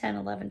 9, 10,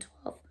 11,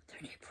 12,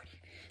 13, 14,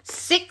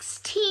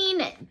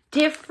 16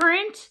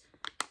 different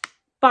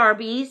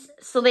Barbies.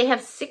 So they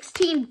have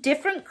 16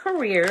 different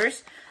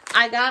careers.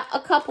 I got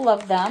a couple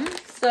of them.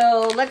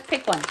 So let's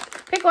pick one.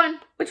 Pick one.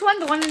 Which one?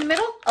 The one in the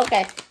middle?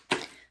 Okay.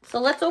 So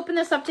let's open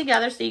this up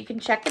together so you can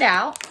check it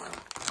out.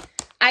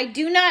 I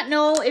do not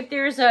know if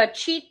there's a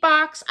cheat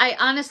box. I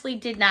honestly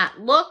did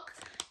not look,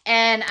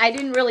 and I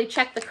didn't really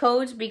check the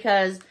codes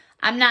because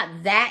I'm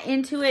not that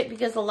into it,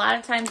 because a lot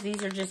of times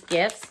these are just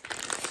gifts.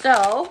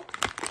 So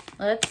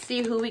let's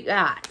see who we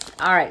got.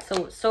 All right,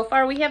 so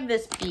far we have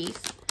this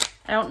piece.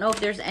 I don't know if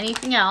there's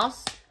anything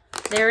else.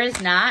 There is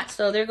not,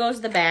 so there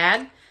goes the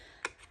bag.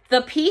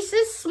 The piece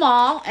is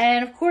small,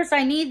 and of course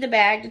I need the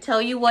bag to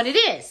tell you what it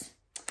is.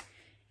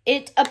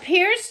 It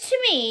appears to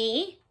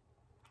me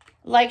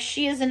like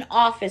she is an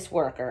office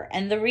worker.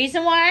 And the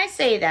reason why I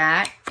say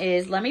that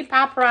is, let me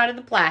pop her out of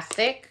the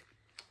plastic.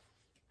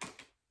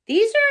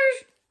 These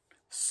are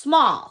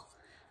small.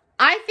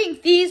 I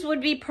think these would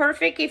be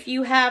perfect if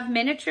you have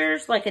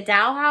miniatures like a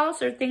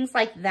dollhouse or things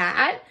like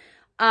that.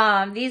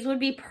 These would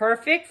be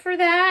perfect for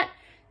that.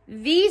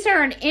 These are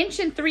 1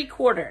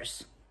 3/4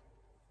 inches.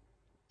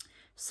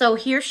 So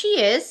here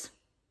she is.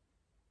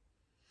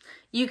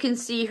 You can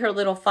see her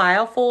little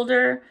file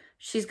folder.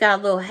 She's got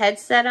a little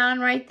headset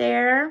on right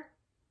there,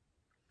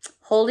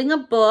 holding a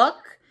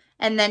book.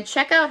 And then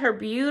check out her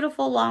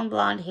beautiful long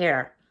blonde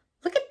hair.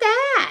 Look at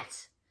that.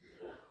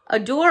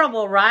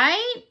 Adorable,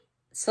 right?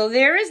 So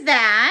there is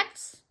that.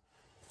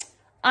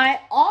 I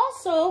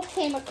also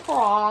came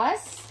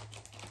across,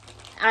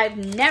 I've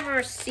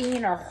never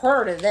seen or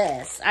heard of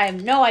this. I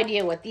have no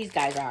idea what these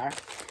guys are.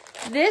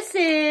 This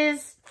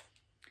is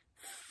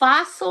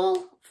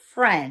Fossil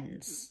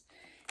Friends.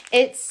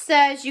 It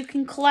says you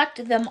can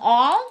collect them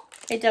all.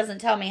 It doesn't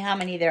tell me how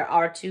many there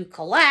are to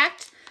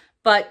collect,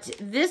 but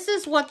this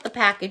is what the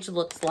package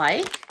looks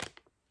like.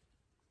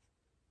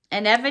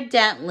 And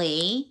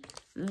evidently,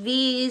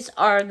 these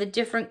are the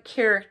different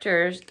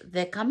characters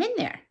that come in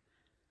there.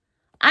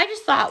 I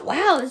just thought,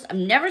 wow, I've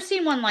never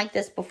seen one like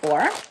this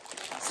before.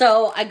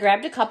 So I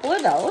grabbed a couple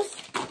of those.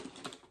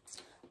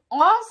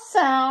 Also,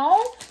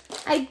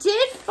 I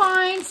did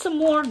find some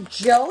more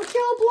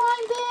JoJo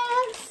blind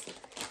bags.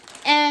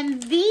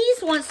 And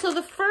these ones, so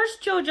the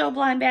first JoJo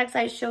blind bags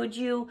I showed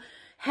you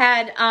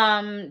had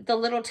the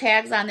little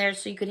tags on there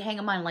so you could hang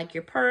them on like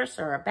your purse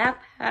or a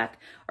backpack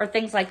or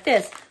things like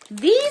this.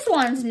 These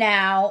ones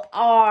now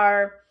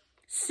are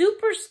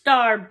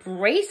superstar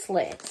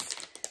bracelets.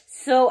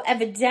 So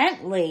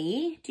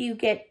evidently, do you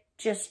get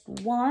just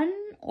one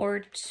or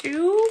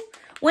two?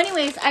 Well,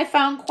 anyways, I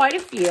found quite a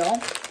few.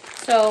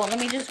 So let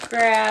me just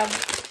grab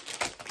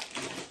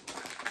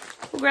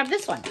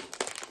this one.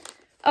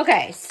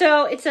 Okay,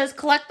 so it says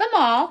collect them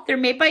all. They're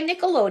made by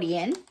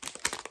Nickelodeon.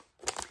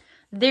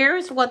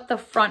 There's what the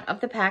front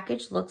of the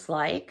package looks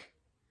like.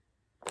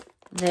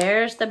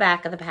 There's the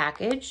back of the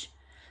package.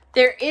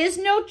 There is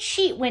no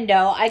cheat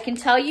window, I can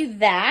tell you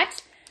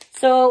that.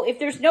 So if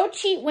there's no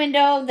cheat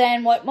window,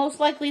 then what most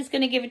likely is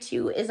going to give it to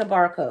you is a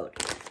barcode.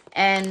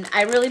 And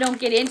I really don't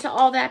get into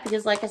all that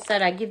because, like I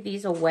said, I give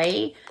these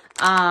away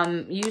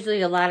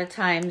usually a lot of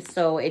times,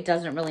 so it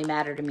doesn't really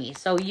matter to me.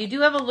 So you do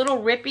have a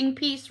little ripping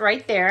piece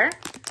right there.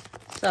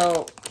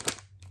 So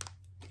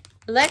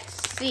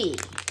let's see.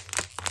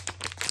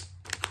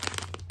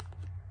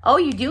 Oh,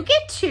 you do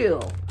get two.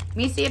 Let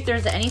me see if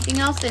there's anything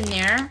else in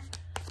there.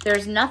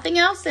 There's nothing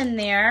else in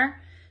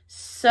there.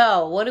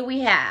 So what do we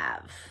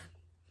have?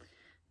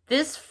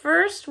 This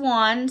first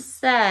one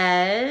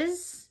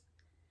says,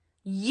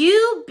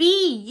 you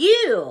be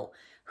you.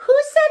 Who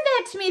said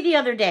that to me the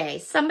other day?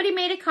 Somebody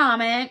made a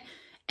comment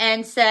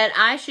and said,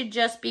 I should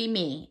just be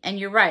me. And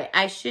you're right,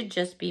 I should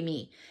just be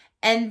me.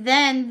 And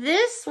then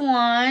this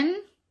one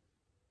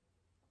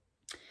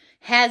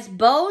has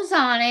bows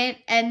on it.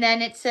 And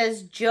then it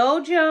says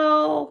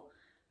JoJo.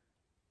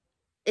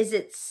 Is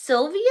it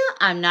Sylvia?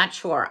 I'm not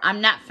sure.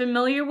 I'm not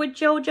familiar with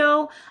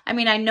JoJo. I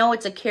mean, I know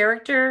it's a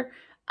character,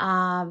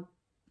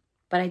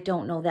 but I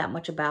don't know that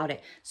much about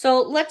it.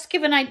 So let's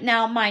give a night.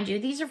 Now, mind you,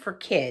 these are for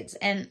kids,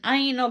 and I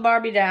ain't no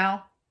Barbie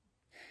doll.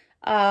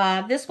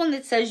 This one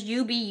that says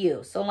you be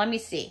you. So let me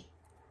see.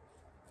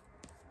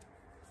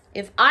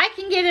 If I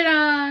can get it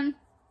on.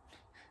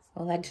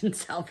 Well, that didn't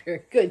sound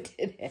very good,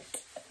 did it?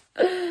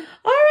 All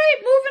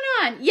right, moving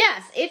on.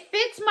 Yes, it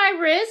fits my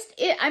wrist.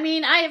 I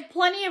mean, I have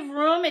plenty of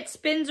room. It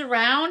spins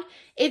around.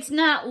 It's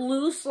not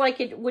loose like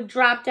it would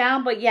drop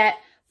down, but yet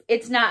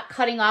it's not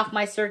cutting off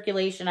my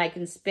circulation. I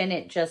can spin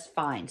it just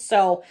fine.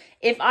 So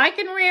if I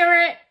can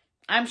wear it,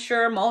 I'm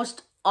sure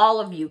most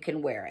all of you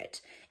can wear it.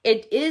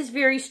 It is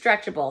very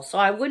stretchable, so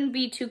I wouldn't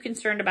be too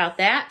concerned about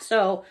that.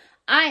 So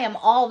I am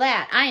all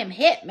that. I am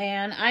hit,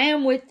 man. I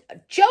am with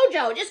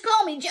JoJo. Just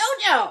call me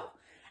JoJo.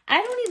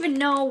 I don't even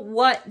know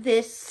what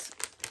this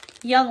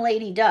young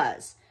lady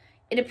does.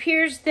 It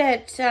appears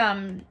that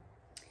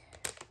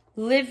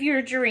Live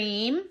Your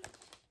Dream.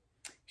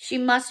 She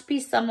must be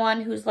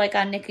someone who's like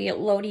on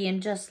Nickelodeon,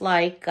 just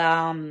like, who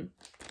am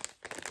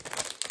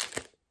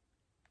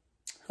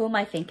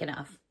I thinking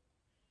of?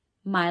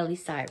 Miley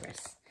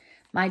Cyrus.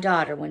 My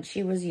daughter, when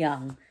she was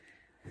young,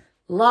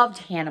 loved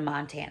Hannah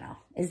Montana.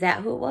 Is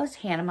that who it was?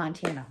 Hannah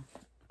Montana.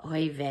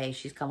 Oy vey,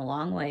 she's come a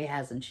long way,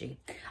 hasn't she?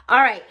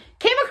 All right,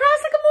 came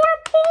across like more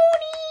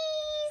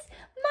ponies.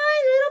 My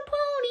little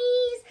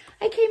ponies.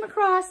 I came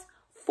across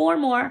 4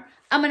 more.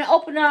 I'm going to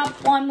open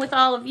up one with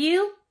all of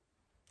you.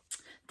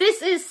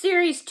 This is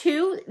series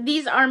 2.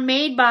 These are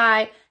made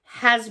by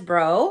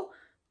Hasbro.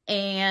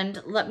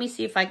 And let me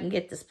see if I can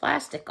get this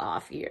plastic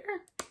off here.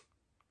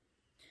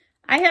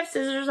 I have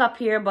scissors up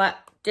here, but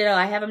did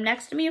I have them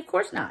next to me? Of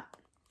course not.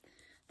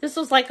 This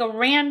was like a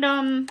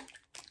random...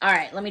 All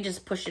right, let me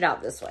just push it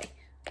out this way.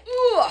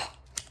 Ugh.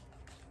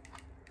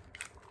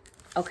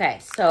 Okay,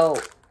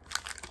 so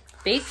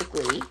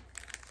basically,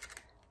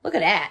 look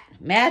at that.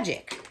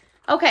 Magic.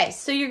 Okay,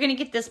 so you're going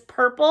to get this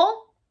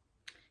purple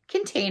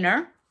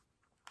container.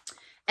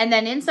 And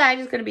then inside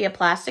is going to be a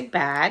plastic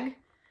bag.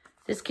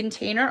 This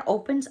container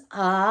opens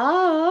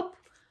up.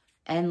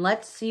 And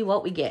let's see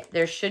what we get.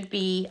 There should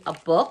be a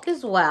book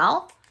as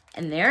well.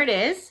 And there it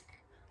is.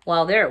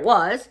 Well, there it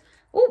was.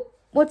 Ooh,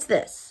 what's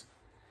this?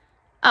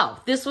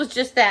 Oh, this was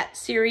just that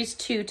series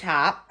 2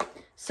 top.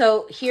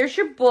 So here's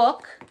your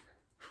book.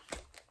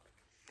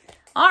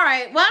 All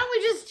right, why don't we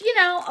just,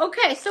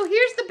 okay, so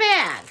here's the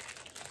bag.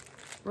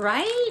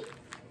 Right?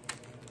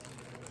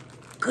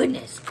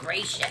 Goodness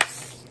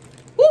gracious.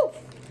 Woo!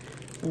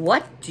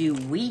 What do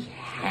we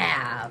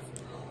have?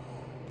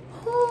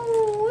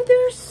 Oh,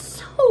 they're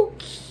so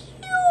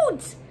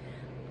cute.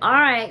 All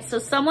right, so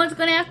someone's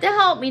going to have to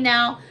help me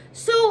now.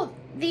 So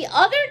the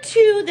other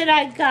two that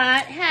I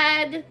got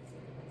had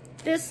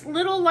this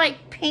little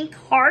like pink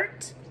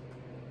heart.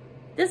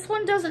 This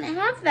one doesn't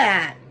have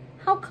that.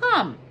 How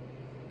come?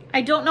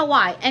 I don't know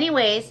why.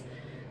 Anyways,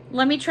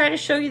 let me try to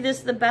show you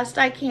this the best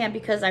I can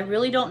because I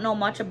really don't know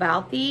much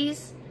about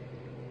these.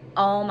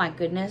 Oh my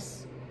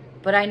goodness.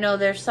 But I know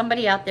there's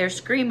somebody out there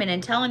screaming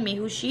and telling me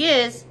who she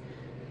is.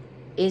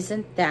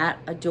 Isn't that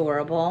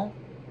adorable?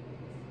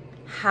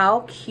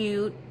 How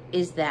cute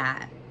is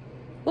that?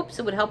 Whoops,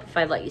 it would help if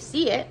I let you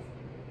see it.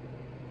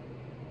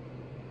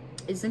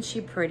 Isn't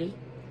she pretty?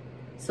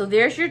 So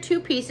there's your two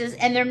pieces,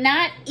 and they're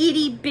not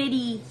itty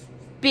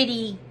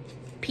bitty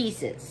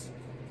pieces.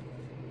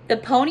 The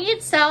pony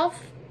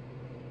itself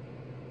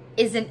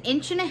is 1.5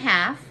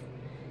 inches,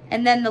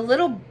 and then the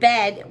little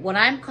bed, what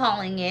I'm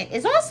calling it,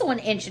 is also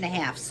 1.5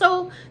 inches.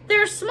 So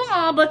they're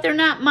small, but they're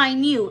not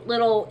minute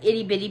little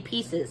itty bitty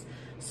pieces.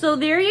 So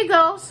there you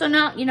go. So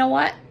now, you know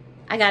what?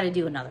 I got to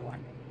do another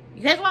one.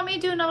 You guys want me to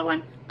do another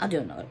one? I'll do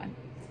another one.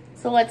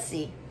 So let's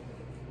see.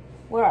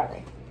 Where are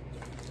they?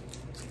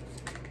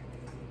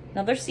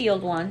 Another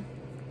sealed one.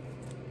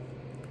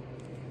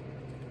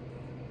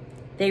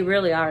 They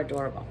really are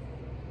adorable.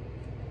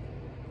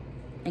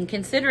 And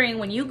considering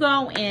when you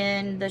go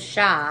in the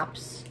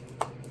shops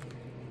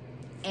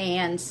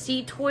and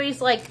see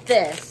toys like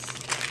this,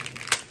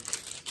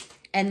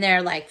 and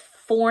they're like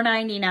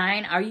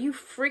 $4.99, are you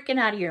freaking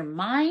out of your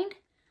mind?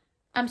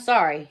 I'm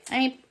sorry.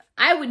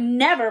 I would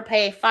never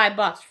pay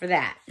 $5 for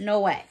that. No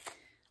way.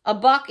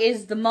 $1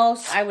 is the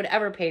most I would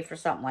ever pay for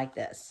something like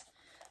this.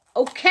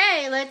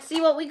 Okay, let's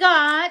see what we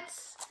got.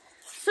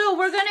 So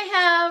we're going to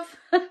have,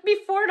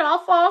 before it all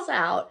falls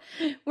out,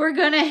 we're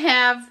going to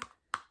have,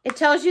 it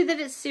tells you that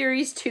it's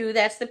series 2.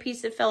 That's the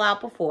piece that fell out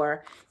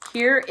before.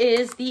 Here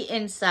is the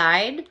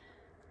inside.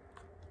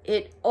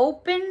 It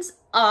opens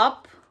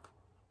up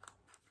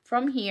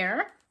from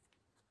here.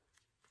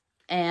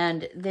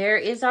 And there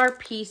is our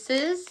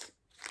pieces.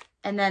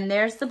 And then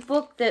there's the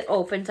book that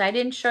opens. I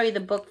didn't show you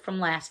the book from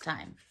last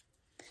time.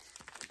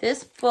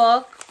 This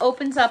book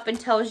opens up and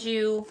tells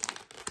you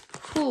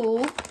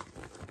who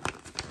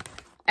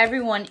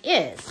everyone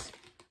is.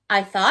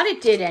 I thought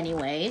it did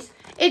anyways.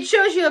 It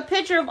shows you a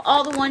picture of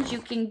all the ones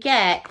you can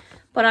get,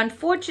 but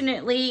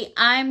unfortunately,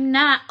 I'm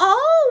not.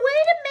 Oh,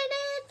 wait a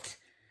minute.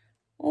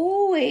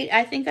 Oh, wait.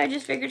 I think I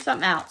just figured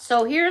something out.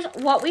 So here's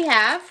what we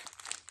have,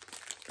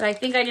 but I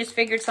think I just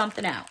figured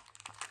something out.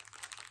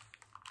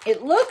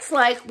 It looks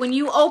like when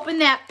you open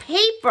that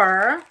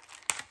paper,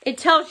 it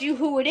tells you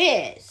who it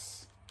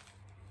is.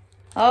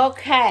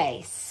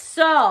 Okay,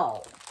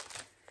 so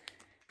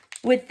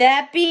with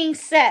that being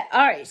said,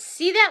 all right,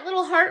 see that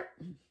little heart?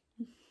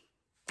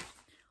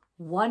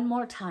 One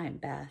more time,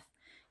 Beth.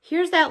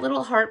 Here's that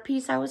little heart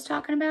piece I was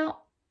talking about.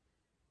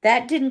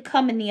 That didn't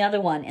come in the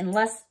other one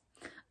unless,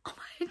 oh,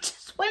 it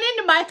just went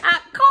into my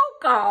hot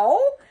cocoa.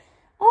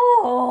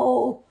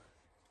 Oh,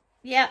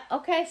 yeah,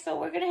 okay, so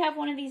we're going to have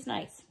one of these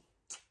nights.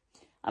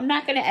 I'm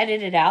not going to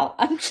edit it out.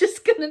 I'm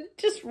just going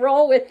to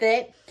roll with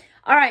it.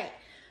 All right.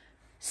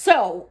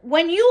 So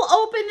when you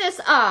open this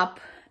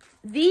up,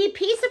 the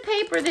piece of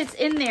paper that's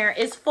in there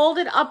is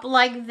folded up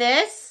like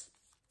this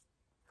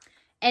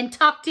and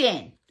tucked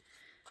in.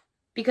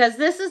 Because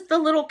this is the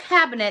little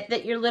cabinet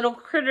that your little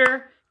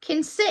critter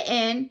can sit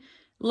in.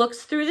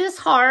 Looks through this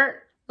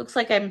heart. Looks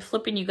like I'm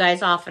flipping you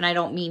guys off and I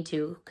don't mean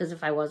to. Because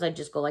if I was, I'd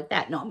just go like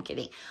that. No, I'm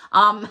kidding.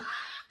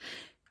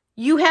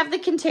 You have the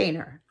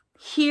container.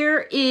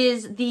 Here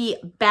is the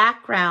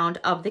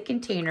background of the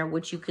container,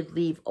 which you could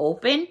leave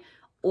open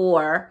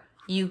or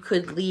you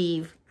could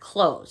leave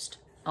closed,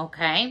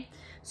 okay?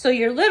 So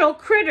your little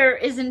critter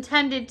is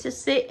intended to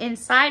sit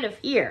inside of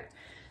here.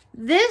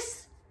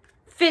 This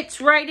fits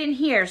right in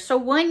here. So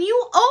when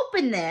you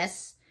open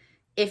this,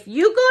 if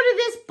you go to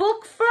this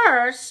book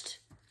first,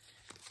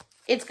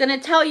 it's going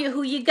to tell you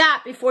who you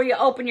got before you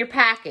open your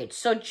package.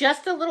 So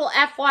just a little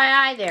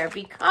FYI there,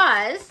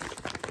 because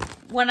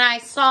when I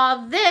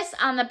saw this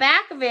on the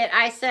back of it,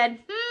 I said,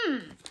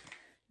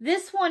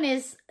 this one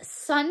is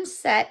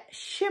Sunset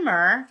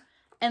Shimmer,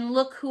 and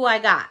look who I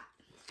got.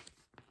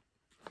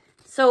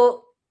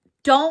 So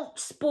don't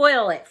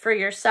spoil it for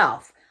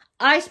yourself.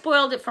 I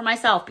spoiled it for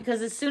myself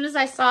because as soon as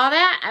I saw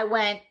that, I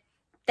went,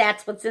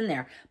 that's what's in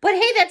there. But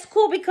hey, that's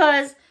cool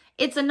because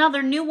it's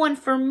another new one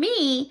for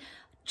me.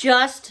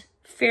 Just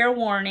fair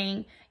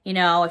warning, you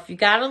know, if you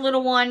got a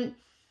little one,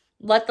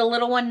 let the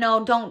little one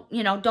know.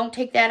 Don't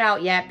take that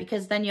out yet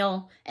because then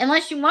you'll,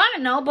 unless you want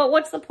to know, but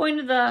what's the point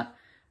of the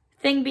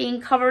thing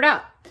being covered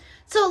up?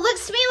 So it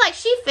looks to me like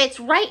she fits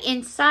right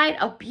inside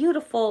a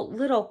beautiful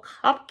little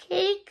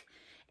cupcake.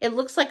 It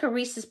looks like a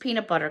Reese's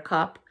peanut butter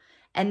cup.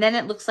 And then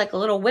it looks like a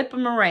little whip of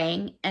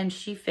meringue. And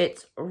she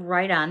fits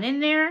right on in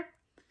there.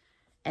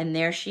 And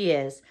there she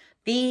is.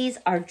 These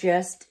are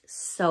just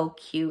so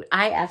cute.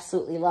 I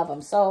absolutely love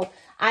them. So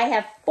I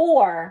have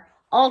 4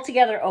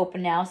 altogether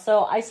open now.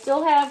 So I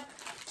still have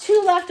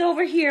 2 left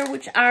over here,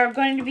 which are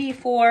going to be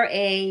for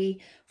a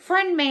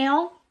friend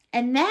mail.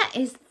 And that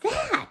is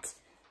that.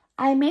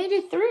 I made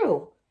it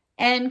through.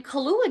 And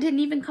Kahlua didn't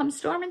even come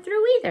storming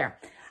through either.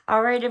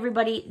 All right,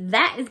 everybody,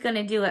 that is going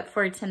to do it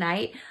for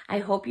tonight. I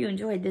hope you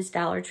enjoyed this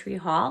Dollar Tree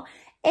haul.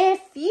 If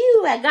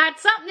you got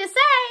something to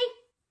say,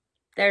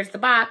 there's the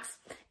box.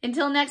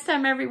 Until next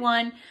time,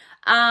 everyone,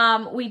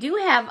 we do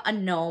have a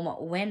gnome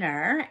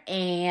winner,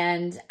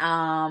 and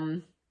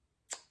I'll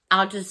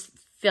just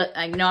feel,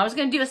 I was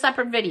going to do a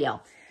separate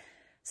video.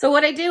 So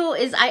what I do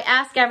is I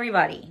ask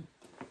everybody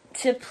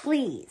to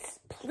please,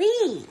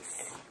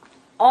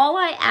 all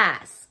I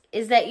ask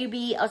is that you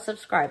be a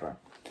subscriber.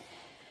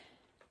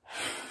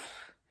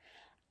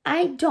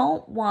 I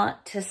don't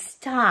want to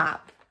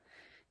stop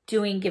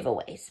doing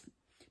giveaways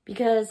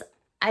because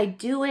I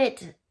do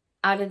it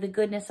out of the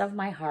goodness of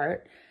my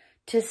heart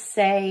to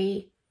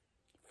say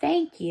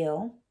thank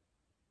you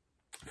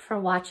for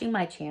watching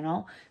my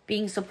channel,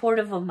 being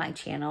supportive of my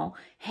channel,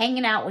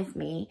 hanging out with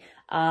me.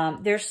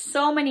 There's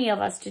so many of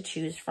us to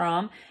choose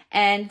from,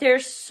 and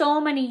there's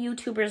so many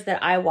YouTubers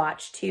that I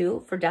watch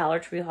too for Dollar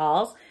Tree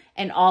hauls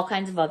and all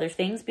kinds of other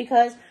things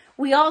because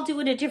we all do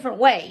it a different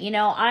way. You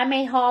know, I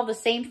may haul the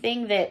same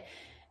thing that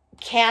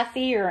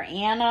Kathy or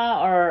Anna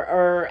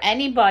or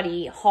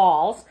anybody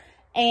hauls,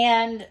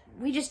 and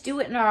we just do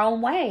it in our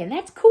own way, and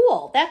that's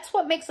cool. That's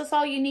what makes us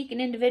all unique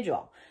and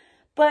individual.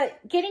 But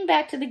getting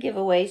back to the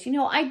giveaways, you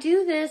know, I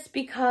do this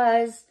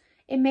because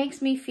it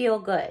makes me feel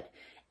good.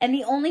 And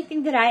the only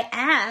thing that I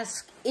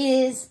ask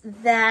is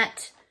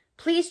that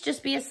please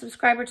just be a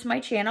subscriber to my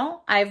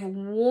channel. I've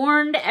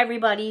warned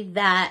everybody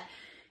that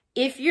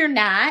if you're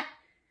not,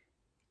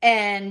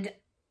 and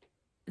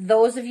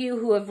those of you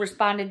who have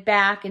responded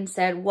back and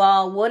said,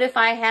 well, what if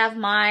I have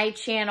my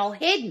channel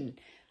hidden?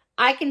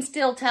 I can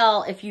still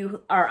tell if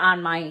you are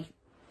on my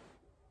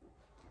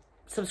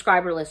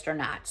subscriber list or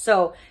not.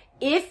 So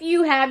if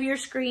you have your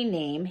screen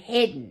name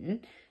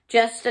hidden,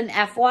 just an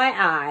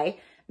FYI,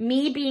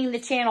 me being the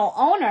channel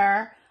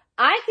owner,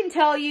 I can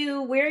tell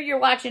you where you're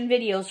watching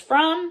videos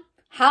from,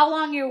 how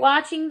long you're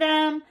watching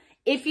them,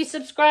 if you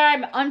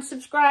subscribe,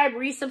 unsubscribe,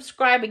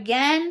 resubscribe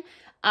again.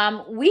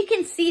 We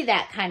can see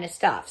that kind of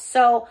stuff.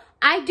 So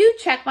I do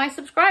check my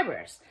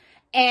subscribers.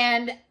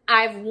 And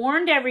I've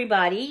warned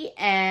everybody,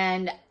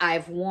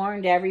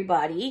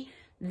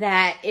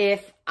 that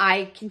if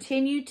I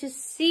continue to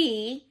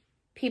see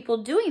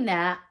people doing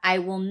that, I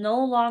will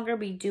no longer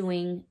be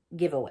doing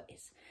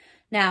giveaways.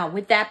 Now,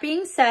 with that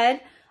being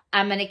said,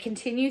 I'm going to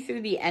continue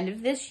through the end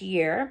of this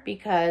year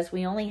because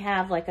we only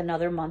have like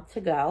another month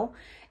to go.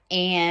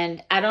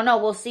 And I don't know,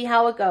 we'll see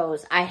how it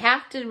goes. I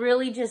have to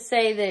really just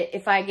say that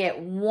if I get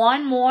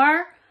one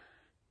more,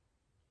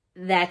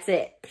 that's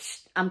it.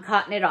 I'm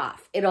cutting it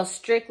off. It'll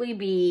strictly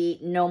be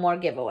no more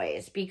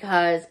giveaways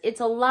because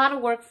it's a lot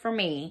of work for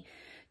me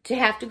to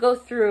have to go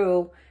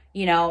through,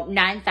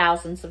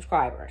 9,000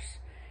 subscribers.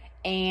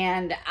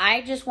 And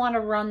I just want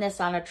to run this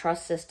on a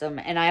trust system.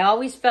 And I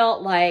always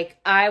felt like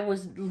I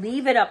was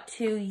leave it up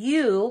to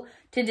you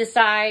to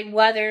decide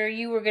whether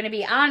you were going to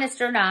be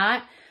honest or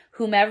not,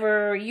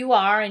 whomever you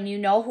are, and you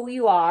know who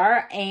you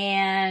are.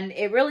 And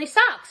it really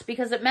sucks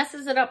because it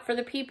messes it up for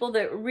the people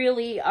that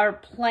really are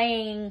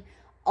playing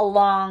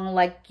along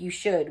like you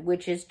should,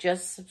 which is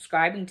just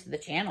subscribing to the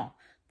channel.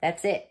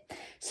 That's it.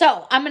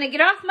 So I'm going to get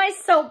off my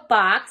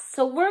soapbox.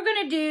 So we're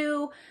going to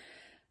do,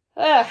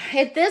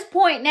 at this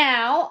point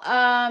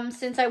now,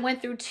 since I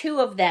went through 2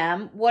 of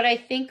them, what I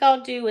think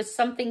I'll do is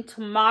something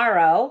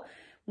tomorrow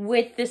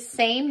with the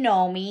same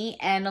Nomi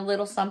and a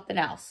little something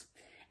else.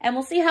 And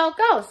we'll see how it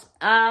goes.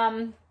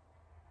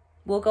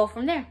 We'll go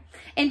from there.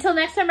 Until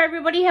next time,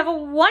 everybody, have a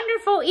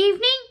wonderful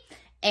evening.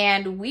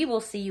 And we will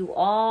see you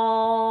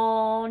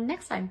all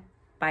next time.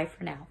 Bye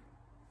for now.